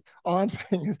pessimistic. All I'm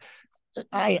saying is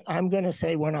I'm going to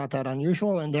say we're not that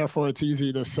unusual, and therefore it's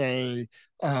easy to say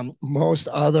most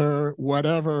other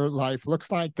whatever life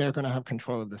looks like, they're going to have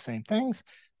control of the same things.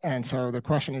 And so the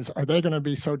question is, are they going to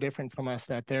be so different from us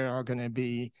that they're all going to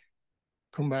be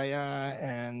kumbaya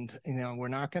and we're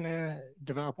not going to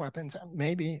develop weapons?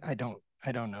 Maybe. I don't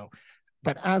know.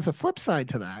 But as a flip side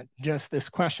to that, just this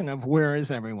question of where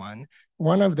is everyone?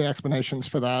 One of the explanations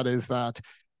for that is that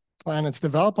planets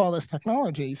develop all this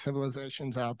technology,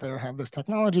 civilizations out there have this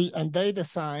technology, and they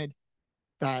decide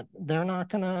that they're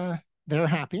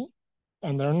happy,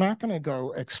 and they're not going to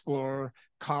go explore,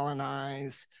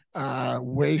 colonize,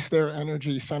 waste their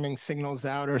energy sending signals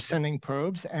out or sending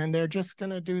probes, and they're just going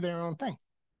to do their own thing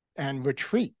and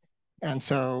retreat. And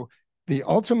so the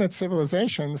ultimate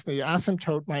civilizations, the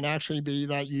asymptote might actually be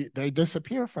that they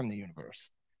disappear from the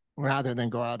universe rather than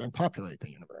go out and populate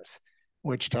the universe,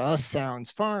 which to us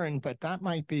sounds foreign, but that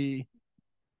might be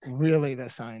really the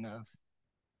sign of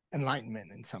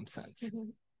enlightenment in some sense. Mm-hmm.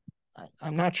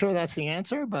 I'm not sure that's the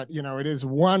answer, but it is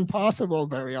one possible,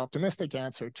 very optimistic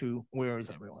answer to where is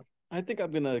everyone. I think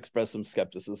I'm going to express some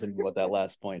skepticism about that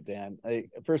last point, Dan.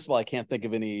 First of all, I can't think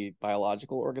of any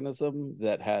biological organism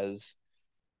that has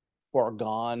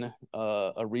foregone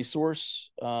a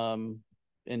resource and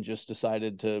just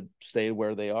decided to stay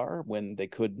where they are when they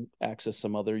could access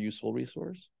some other useful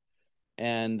resource.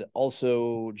 And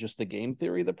also just the game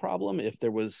theory of the problem. If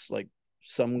there was like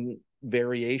some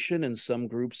variation and some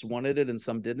groups wanted it and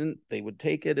some didn't, they would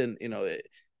take it. And,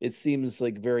 it seems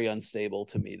like very unstable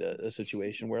to me, to a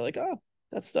situation where like, oh,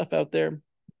 that stuff out there,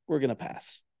 we're going to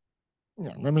pass.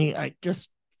 Yeah, I just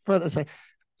further say,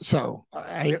 so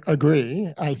I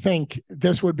agree. I think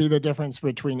this would be the difference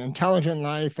between intelligent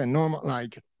life and normal,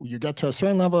 like you get to a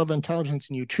certain level of intelligence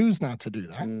and you choose not to do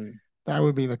that. That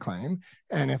would be the claim.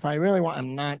 And if I really want,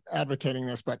 I'm not advocating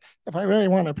this, but if I really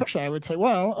want to push it, I would say,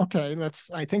 well, okay,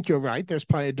 I think you're right. There's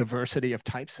probably a diversity of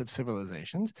types of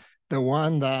civilizations. The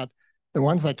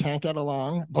ones that can't get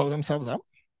along blow themselves up.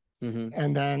 Mm-hmm.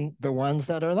 And then the ones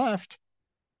that are left,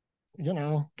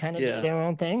 kind of do their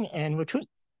own thing and retreat.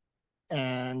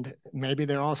 And maybe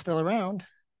they're all still around,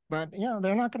 but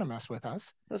they're not going to mess with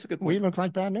us. That's a good point. We look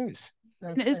like bad news.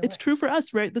 It's true for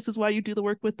us, right? This is why you do the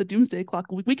work with the doomsday clock.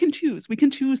 We can choose. We can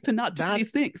choose to not do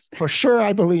these things. For sure,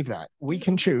 I believe that we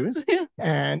can choose. Yeah.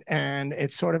 And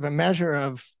it's sort of a measure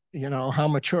of how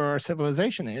mature our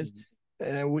civilization is.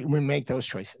 We make those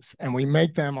choices, and we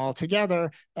make them all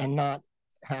together, and not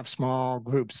have small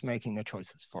groups making the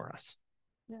choices for us.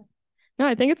 Yeah. No,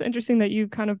 I think it's interesting that you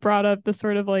kind of brought up the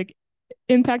sort of like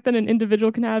impact that an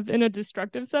individual can have in a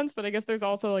destructive sense, but I guess there's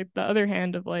also like the other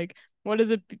hand of like, what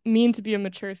does it mean to be a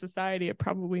mature society? It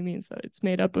probably means that it's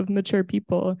made up of mature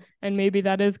people, and maybe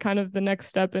that is kind of the next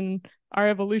step in our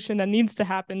evolution that needs to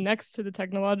happen next to the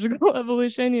technological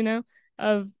evolution, you know,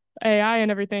 of AI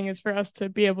and everything, is for us to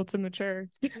be able to mature.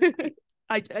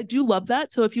 I do love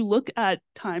that. So if you look at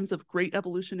times of great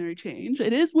evolutionary change,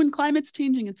 it is when climate's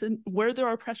changing. It's in where there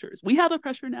are pressures. We have a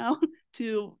pressure now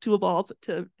to evolve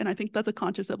to, and I think that's a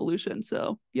conscious evolution.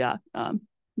 So yeah,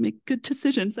 make good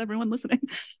decisions, everyone listening.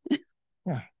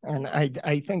 Yeah, and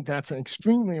I think that's an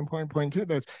extremely important point too.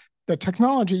 That's the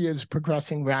technology is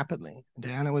progressing rapidly.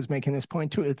 Diana was making this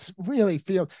point too. It's really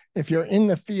feels, if you're in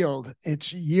the field,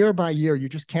 it's year by year. You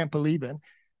just can't believe it.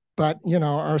 But, you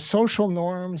know, our social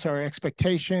norms, our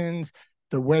expectations,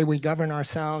 the way we govern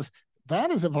ourselves,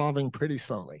 that is evolving pretty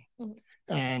slowly.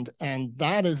 Mm-hmm. And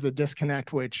that is the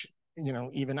disconnect, which, you know,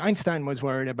 even Einstein was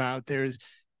worried about. There's,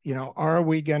 you know, are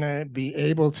we going to be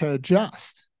able to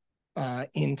adjust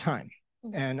in time?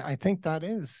 Mm-hmm. And I think that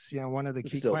is, you know, one of the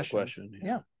key questions.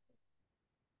 Yeah.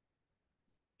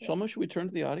 Shalma, should we turn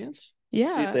to the audience?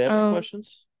 Yeah. See if they have any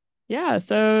questions. Yeah,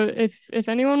 so if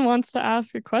anyone wants to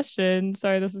ask a question,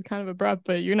 sorry, this is kind of abrupt,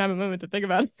 but you're gonna have a moment to think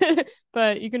about it.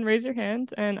 But you can raise your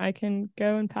hand and I can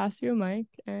go and pass you a mic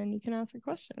and you can ask a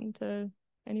question to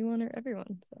anyone or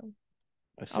everyone. So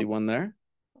I see one there.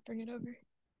 I'll bring it over.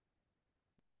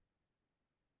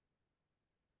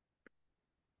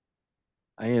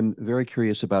 I am very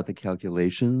curious about the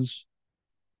calculations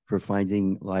for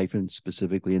finding life, and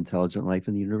specifically intelligent life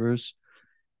in the universe.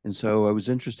 And so I was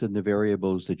interested in the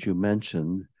variables that you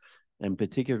mentioned, in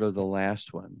particular the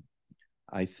last one.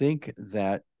 I think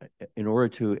that in order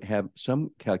to have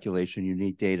some calculation, you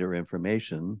need data or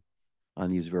information on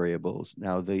these variables.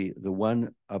 Now, the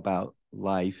one about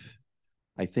life,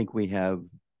 I think we have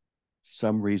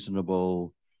some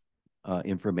reasonable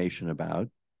information about,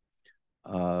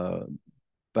 but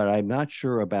I'm not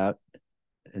sure about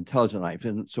intelligent life.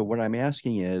 And so what I'm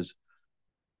asking is,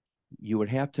 you would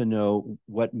have to know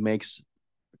what makes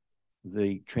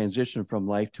the transition from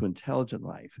life to intelligent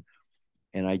life.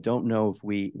 And I don't know if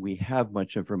we have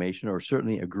much information, or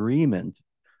certainly agreement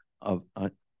of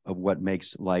what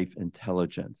makes life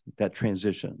intelligent, that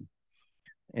transition.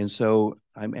 And so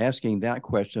I'm asking that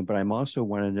question, but I'm also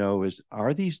want to know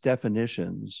are these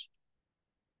definitions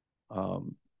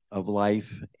of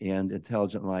life and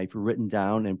intelligent life written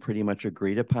down and pretty much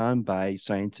agreed upon by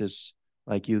scientists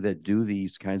like you that do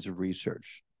these kinds of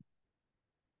research?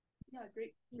 Yeah,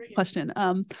 great question.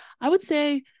 I would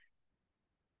say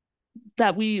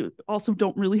that we also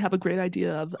don't really have a great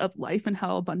idea of life and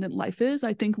how abundant life is.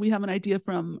 I think we have an idea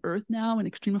from Earth now in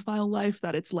extremophile life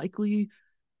that it's likely,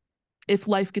 if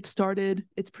life gets started,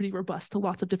 it's pretty robust to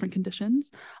lots of different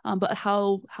conditions. But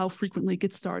how frequently it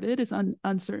gets started is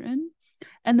uncertain.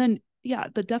 And then, yeah,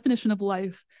 the definition of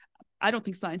life, I don't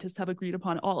think scientists have agreed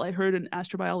upon it all. I heard an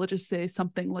astrobiologist say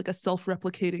something like a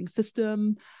self-replicating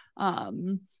system.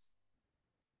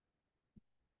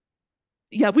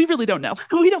 Yeah, we really don't know.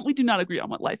 We do not agree on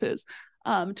what life is.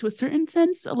 To a certain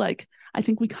sense, like, I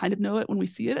think we kind of know it when we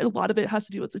see it. A lot of it has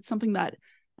to do with, it's something that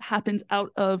happens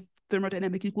out of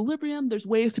thermodynamic equilibrium. There's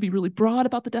ways to be really broad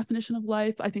about the definition of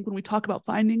life. I think when we talk about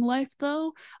finding life,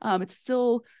 though, it's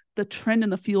still the trend in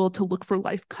the field to look for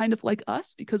life kind of like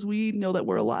us, because we know that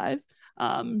we're alive,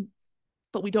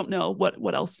 but we don't know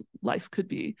what else life could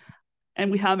be. And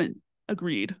we haven't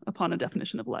agreed upon a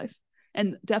definition of life,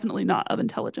 and definitely not of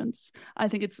intelligence. I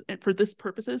think it's, for this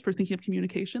purposes, for thinking of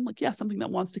communication, like, yeah, something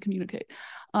that wants to communicate,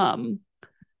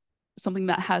 something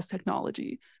that has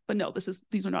technology. But no,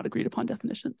 these are not agreed upon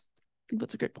definitions. I think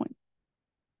that's a great point.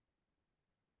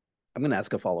 I'm going to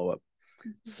ask a follow-up.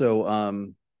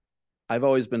 So I've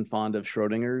always been fond of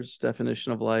Schrodinger's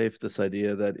definition of life, this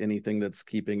idea that anything that's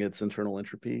keeping its internal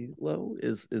entropy low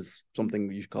is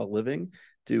something you should call living.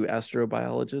 Do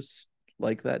astrobiologists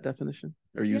like that definition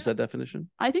or use that definition?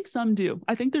 I think some do.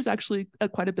 I think there's actually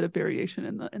quite a bit of variation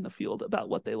in the field about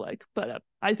what they like. But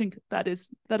I think that is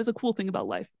a cool thing about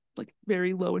life, like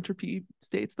very low entropy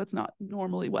states. That's not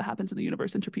normally what happens in the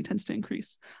universe. Entropy tends to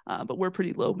increase, but we're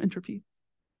pretty low entropy.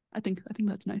 I think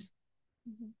that's nice.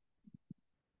 Mm-hmm.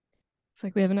 Looks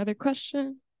like we have another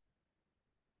question.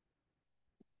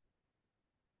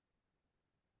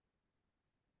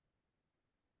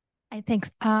 Thanks.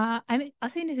 I'm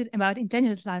also interested about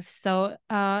intelligent life. So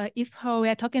if we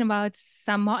are talking about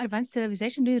some more advanced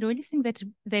civilization, do you really think that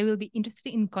they will be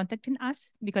interested in contacting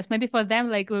us? Because maybe for them,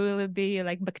 like, we will be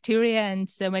like bacteria, and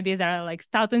so maybe there are like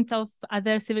thousands of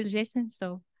other civilizations.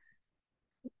 So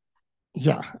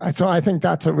yeah, so I think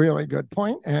that's a really good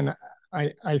point. And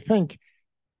I think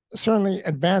certainly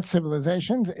advanced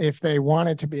civilizations, if they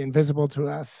wanted to be invisible to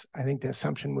us, I think the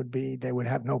assumption would be they would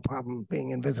have no problem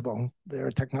being invisible.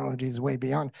 Their technology is way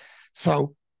beyond.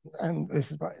 So and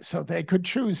this is so they could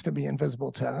choose to be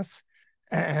invisible to us.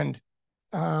 And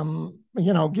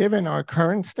given our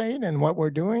current state and what we're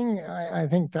doing, I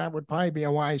think that would probably be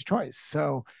a wise choice.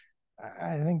 So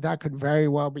I think that could very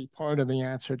well be part of the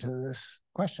answer to this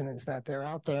question, is that they're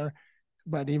out there,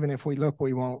 but even if we look,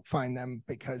 we won't find them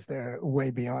because they're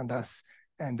way beyond us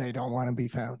and they don't want to be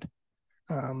found.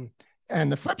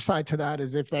 And the flip side to that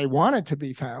is if they wanted to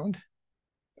be found,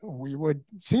 we would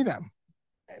see them,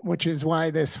 which is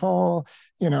why this whole,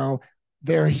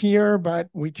 they're here, but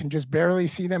we can just barely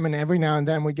see them, and every now and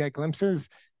then we get glimpses,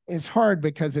 is hard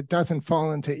because it doesn't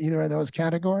fall into either of those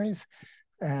categories.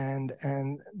 And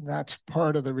that's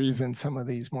part of the reason some of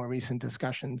these more recent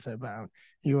discussions about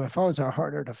UFOs are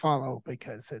harder to follow,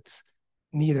 because it's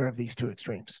neither of these two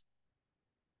extremes.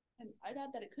 And I'd add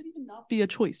that it could even not be a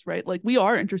choice, right? Like, we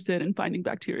are interested in finding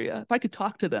bacteria. If I could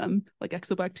talk to them, like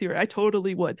exobacteria, I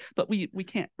totally would, but we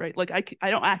can't, right? Like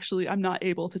I'm not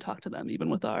able to talk to them even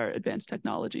with our advanced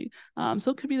technology. So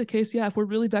it could be the case, yeah, if we're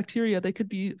really bacteria, they could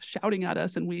be shouting at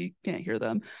us and we can't hear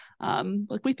them.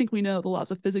 Like, we think we know the laws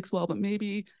of physics well, but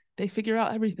maybe they figure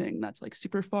out everything that's like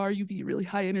super far UV, really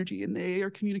high energy, and they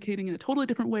are communicating in a totally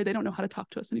different way. They don't know how to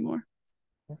talk to us anymore.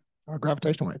 Or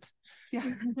gravitational waves. Yeah.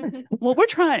 Well, we're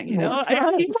trying,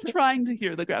 I'm trying to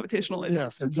hear the gravitational waves.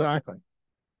 Yes, exactly.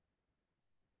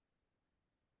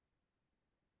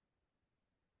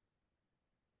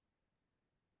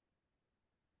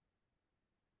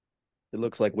 It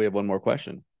looks like we have one more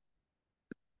question.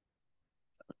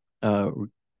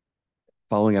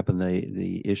 Following up on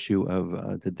the issue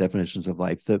of the definitions of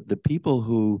life, the people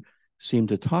who seem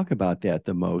to talk about that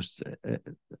the most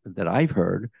that I've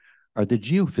heard are the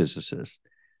geophysicists.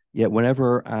 Yet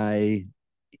whenever I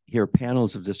hear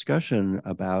panels of discussion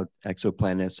about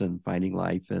exoplanets and finding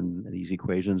life and these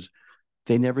equations,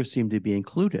 they never seem to be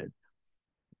included.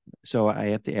 So I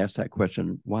have to ask that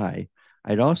question, why?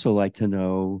 I'd also like to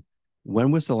know,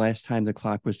 when was the last time the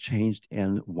clock was changed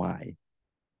and why?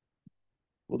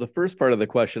 Well, the first part of the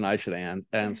question I should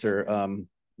answer.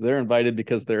 They're invited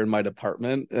because they're in my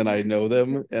department and I know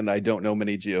them, and I don't know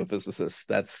many geophysicists.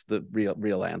 That's the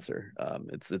real answer.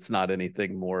 It's not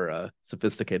anything more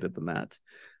sophisticated than that.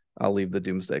 I'll leave the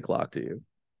doomsday clock to you.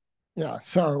 Yeah.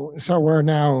 So we're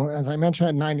now, as I mentioned,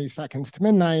 at 90 seconds to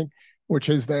midnight, which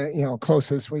is the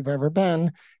closest we've ever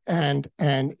been, and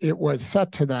it was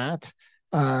set to that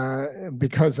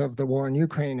because of the war in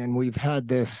Ukraine, and we've had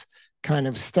this kind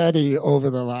of steady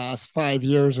over the last 5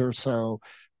 years or so.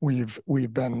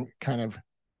 We've been kind of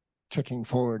ticking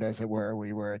forward, as it were.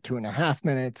 We were at 2.5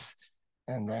 minutes,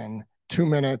 and then 2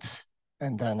 minutes,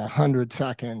 and then 100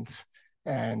 seconds,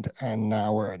 and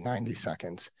now we're at 90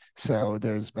 seconds. So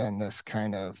there's been this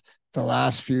kind of, the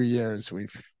last few years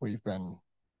we've been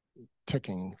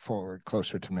ticking forward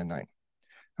closer to midnight.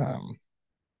 One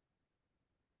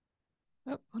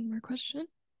more question.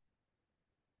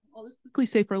 I'll just quickly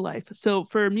say for life. So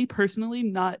for me personally,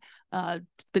 not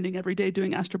spending every day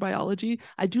doing astrobiology,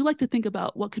 I do like to think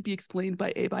about what could be explained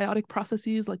by abiotic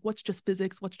processes, like what's just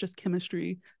physics, what's just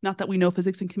chemistry. Not that we know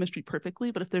physics and chemistry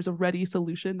perfectly, but if there's a ready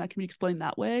solution that can be explained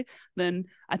that way, then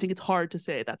I think it's hard to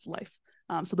say that's life.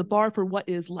 So the bar for what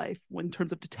is life in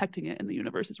terms of detecting it in the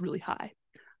universe is really high.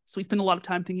 So we spend a lot of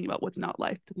time thinking about what's not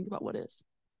life to think about what is.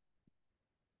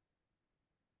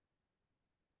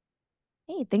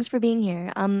 Hey, thanks for being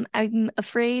here. I'm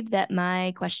afraid that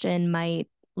my question might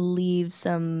leave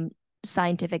some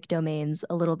scientific domains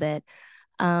a little bit.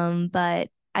 But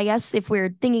I guess if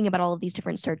we're thinking about all of these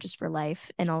different searches for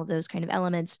life and all of those kind of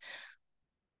elements,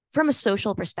 from a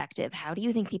social perspective, how do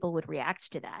you think people would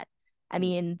react to that? I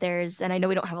mean, and I know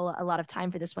we don't have a lot of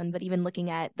time for this one, but even looking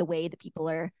at the way that people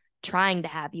are trying to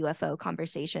have UFO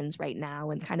conversations right now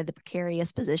and kind of the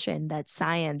precarious position that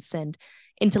science and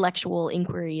intellectual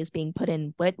inquiry is being put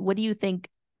in, what do you think,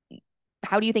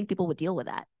 how do you think people would deal with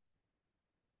that?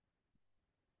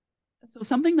 So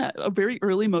something that a very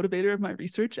early motivator of my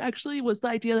research actually was the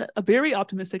idea that, a very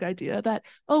optimistic idea that,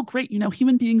 oh, great,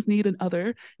 human beings need an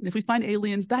other. And if we find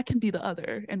aliens, that can be the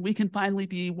other. And we can finally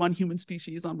be one human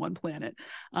species on one planet.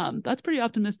 That's pretty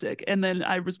optimistic. And then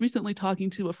I was recently talking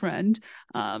to a friend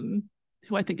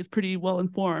who I think is pretty well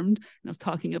informed. And I was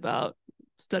talking about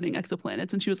studying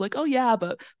exoplanets. And she was like, oh, yeah,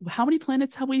 but how many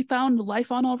planets have we found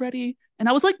life on already? And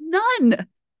I was like, none.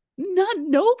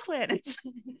 No planets.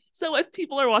 So if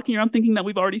people are walking around thinking that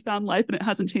we've already found life and it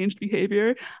hasn't changed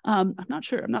behavior, I'm not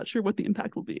sure what the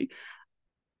impact will be.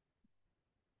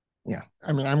 Yeah,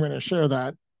 I mean, I'm going to share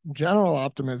that general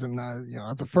optimism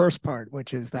now, the first part,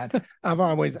 which is that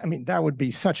that would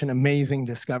be such an amazing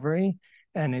discovery,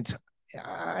 and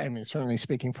I mean, certainly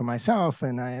speaking for myself,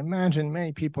 and I imagine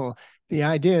many people, the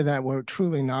idea that we're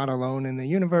truly not alone in the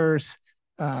universe,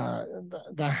 that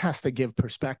has to give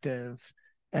perspective.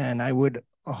 And I would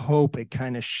hope it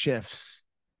kind of shifts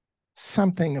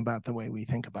something about the way we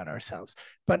think about ourselves.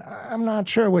 But I'm not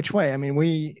sure which way. I mean,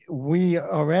 we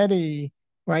already,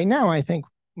 right now, I think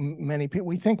many people,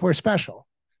 we think we're special.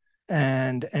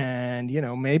 And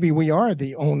maybe we are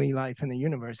the only life in the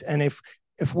universe. And if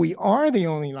we are the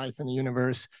only life in the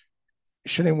universe,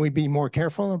 shouldn't we be more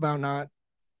careful about not,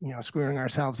 screwing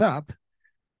ourselves up?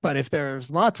 But if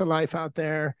there's lots of life out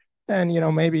there, then,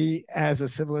 maybe as a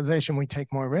civilization, we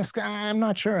take more risks. I'm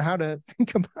not sure how to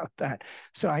think about that.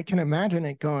 So I can imagine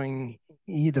it going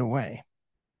either way.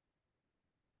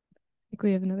 I think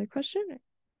we have another question.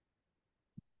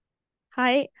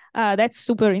 Hi, that's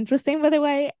super interesting, by the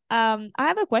way. I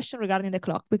have a question regarding the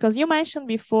clock, because you mentioned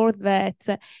before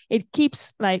that it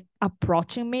keeps like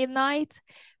approaching midnight,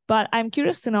 but I'm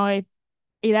curious to know if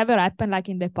it ever happened like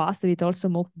in the past that it also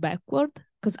moved backward,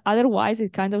 because otherwise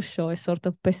it kind of shows a sort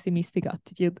of pessimistic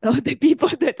attitude of the people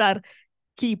that are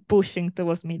keep pushing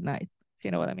towards midnight, if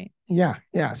you know what I mean. Yeah.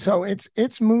 So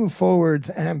it's moved forwards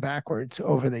and backwards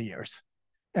over the years.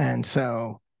 And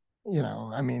so,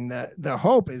 I mean, the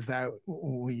hope is that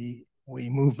we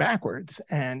move backwards.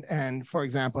 And for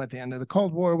example, at the end of the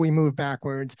Cold War, we moved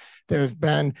backwards. There's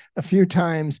been a few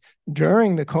times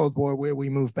during the Cold War where we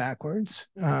moved backwards.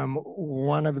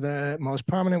 One of the most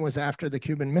prominent was after the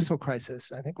Cuban Missile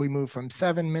Crisis. I think we moved from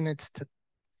 7 minutes to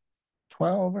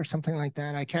 12 or something like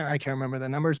that. I can't remember the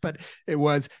numbers, but it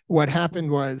was, what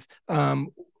happened was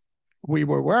we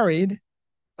were worried.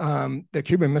 The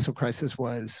Cuban Missile Crisis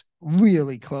was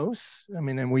really close. I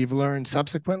mean, and we've learned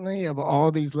subsequently of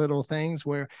all these little things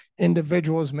where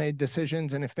individuals made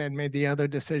decisions, and if they'd made the other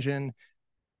decision,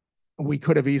 we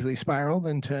could have easily spiraled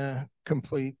into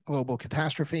complete global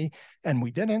catastrophe, and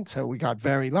we didn't. So we got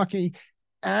very lucky.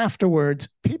 Afterwards,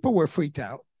 people were freaked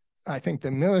out. I think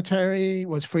the military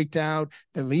was freaked out.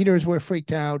 The leaders were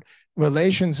freaked out.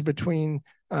 Relations between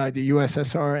the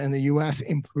USSR and the US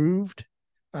improved.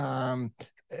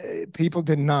 People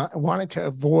wanted to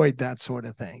avoid that sort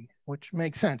of thing, which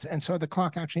makes sense. And so the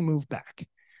clock actually moved back.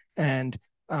 And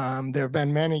there have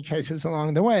been many cases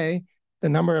along the way. The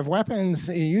number of weapons,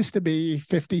 it used to be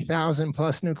 50,000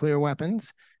 plus nuclear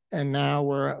weapons, and now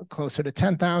we're closer to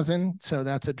 10,000. So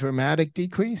that's a dramatic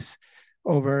decrease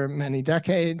over many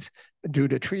decades due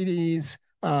to treaties.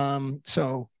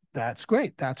 So that's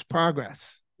great. That's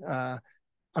progress.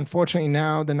 Unfortunately,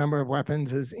 now the number of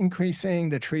weapons is increasing.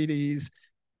 The treaties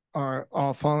are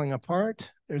all falling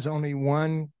apart. There's only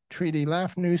one treaty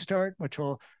left, New START, which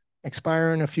will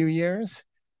expire in a few years.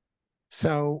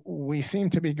 So we seem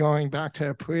to be going back to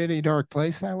a pretty dark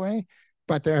place that way.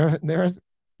 But there's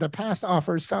the past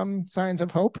offers some signs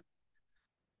of hope.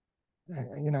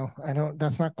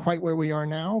 That's not quite where we are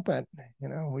now, but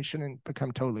we shouldn't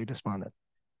become totally despondent.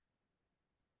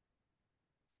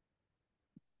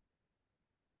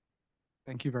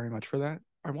 Thank you very much for that.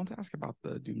 I want to ask about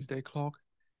the doomsday clock.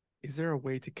 Is there a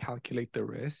way to calculate the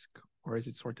risk, or is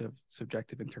it sort of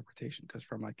subjective interpretation? Because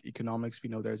from like economics, we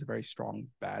know there's a very strong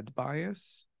bad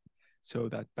bias. So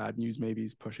that bad news maybe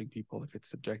is pushing people, if it's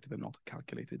subjective and not a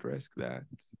calculated risk, that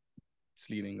it's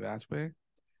leaning that way.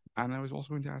 And I was also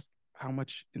going to ask, how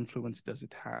much influence does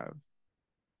it have?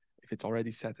 If it's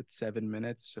already set at 7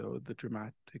 minutes, so the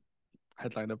dramatic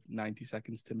headline of 90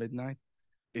 seconds to midnight,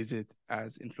 is it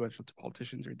as influential to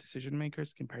politicians or decision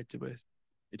makers compared to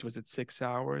it was at 6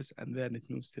 hours and then it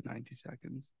moves to 90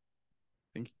 seconds?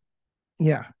 Thank you.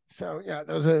 Yeah. So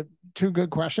those are two good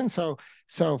questions.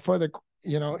 So for the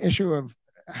issue of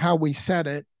how we set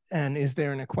it, and is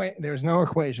there an equation? There's no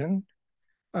equation.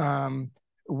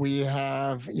 We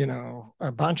have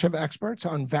a bunch of experts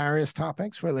on various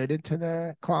topics related to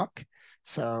the clock.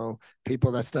 So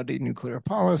people that study nuclear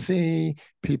policy,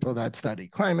 people that study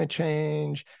climate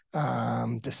change,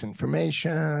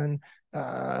 disinformation.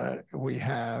 We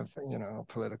have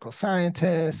political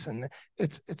scientists, and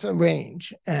it's a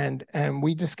range, and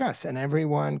we discuss, and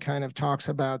everyone kind of talks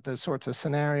about the sorts of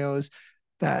scenarios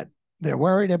that they're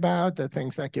worried about, the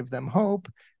things that give them hope,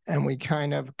 and we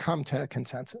kind of come to a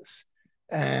consensus.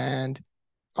 And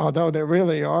although there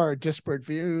really are disparate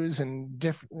views and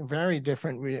very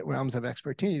different realms of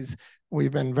expertise,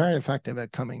 we've been very effective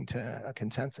at coming to a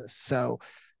consensus. So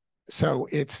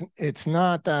it's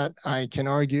not that I can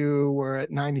argue we're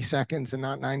at 90 seconds and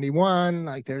not 91.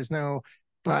 Like there's no,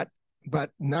 but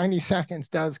 90 seconds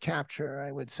does capture,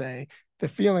 I would say, the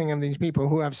feeling of these people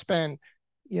who have spent,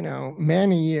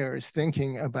 many years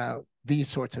thinking about these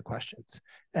sorts of questions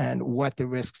and what the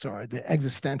risks are, the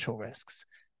existential risks.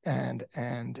 and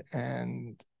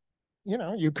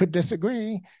you could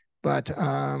disagree, but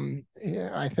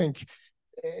I think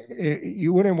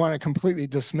you wouldn't want to completely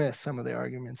dismiss some of the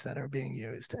arguments that are being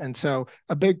used. And so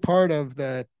a big part of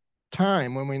the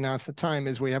time, when we announce the time,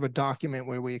 is we have a document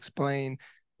where we explain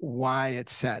why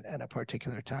it's set at a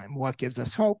particular time, what gives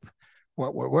us hope,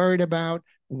 what we're worried about,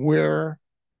 where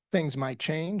things might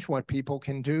change, what people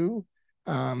can do.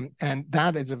 And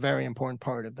that is a very important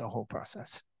part of the whole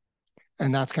process.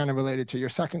 And that's kind of related to your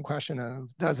second question of,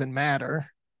 does it matter?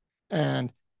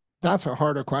 And that's a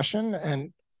harder question.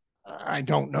 And I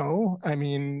don't know. I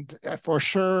mean, for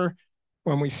sure,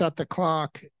 when we set the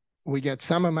clock, we get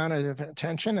some amount of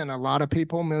attention, and a lot of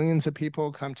people, millions of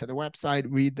people, come to the website,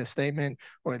 read the statement,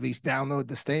 or at least download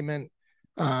the statement.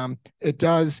 It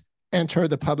does enter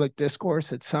the public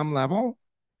discourse at some level.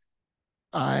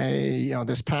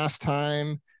 This past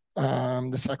time,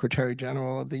 the Secretary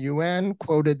General of the UN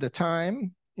quoted the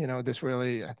time. This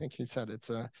really, I think he said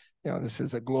this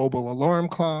is a global alarm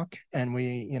clock, and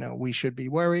we should be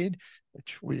worried,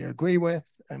 which we agree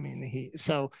with. I mean,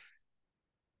 so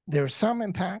there's some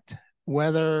impact.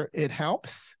 Whether it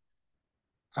helps,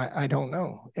 I don't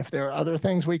know. If there are other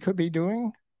things we could be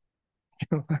doing,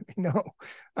 let me know.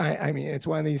 I mean, it's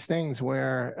one of these things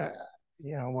where,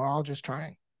 we're all just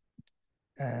trying.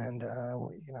 And,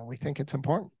 we think it's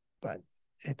important, but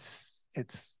it's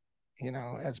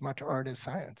as much art as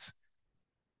science.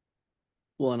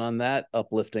 Well, and on that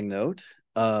uplifting note,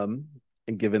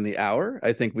 and given the hour,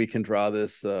 I think we can draw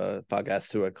this podcast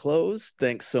to a close.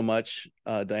 Thanks so much,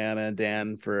 Diana and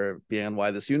Dan, for being on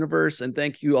Why This Universe. And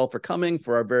thank you all for coming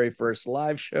for our very first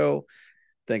live show.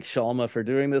 Thanks, Shalma, for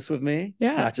doing this with me.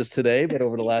 Yeah. Not just today, but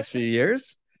over the last few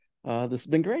years. This has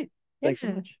been great. Thanks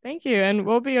so much. Thank you. And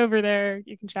we'll be over there.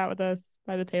 You can chat with us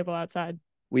by the table outside.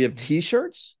 We have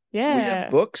t-shirts. Yeah. We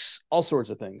have books, all sorts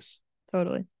of things.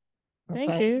 Totally.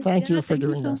 Thank you. Thank you for thank you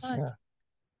doing so this. much. Yeah.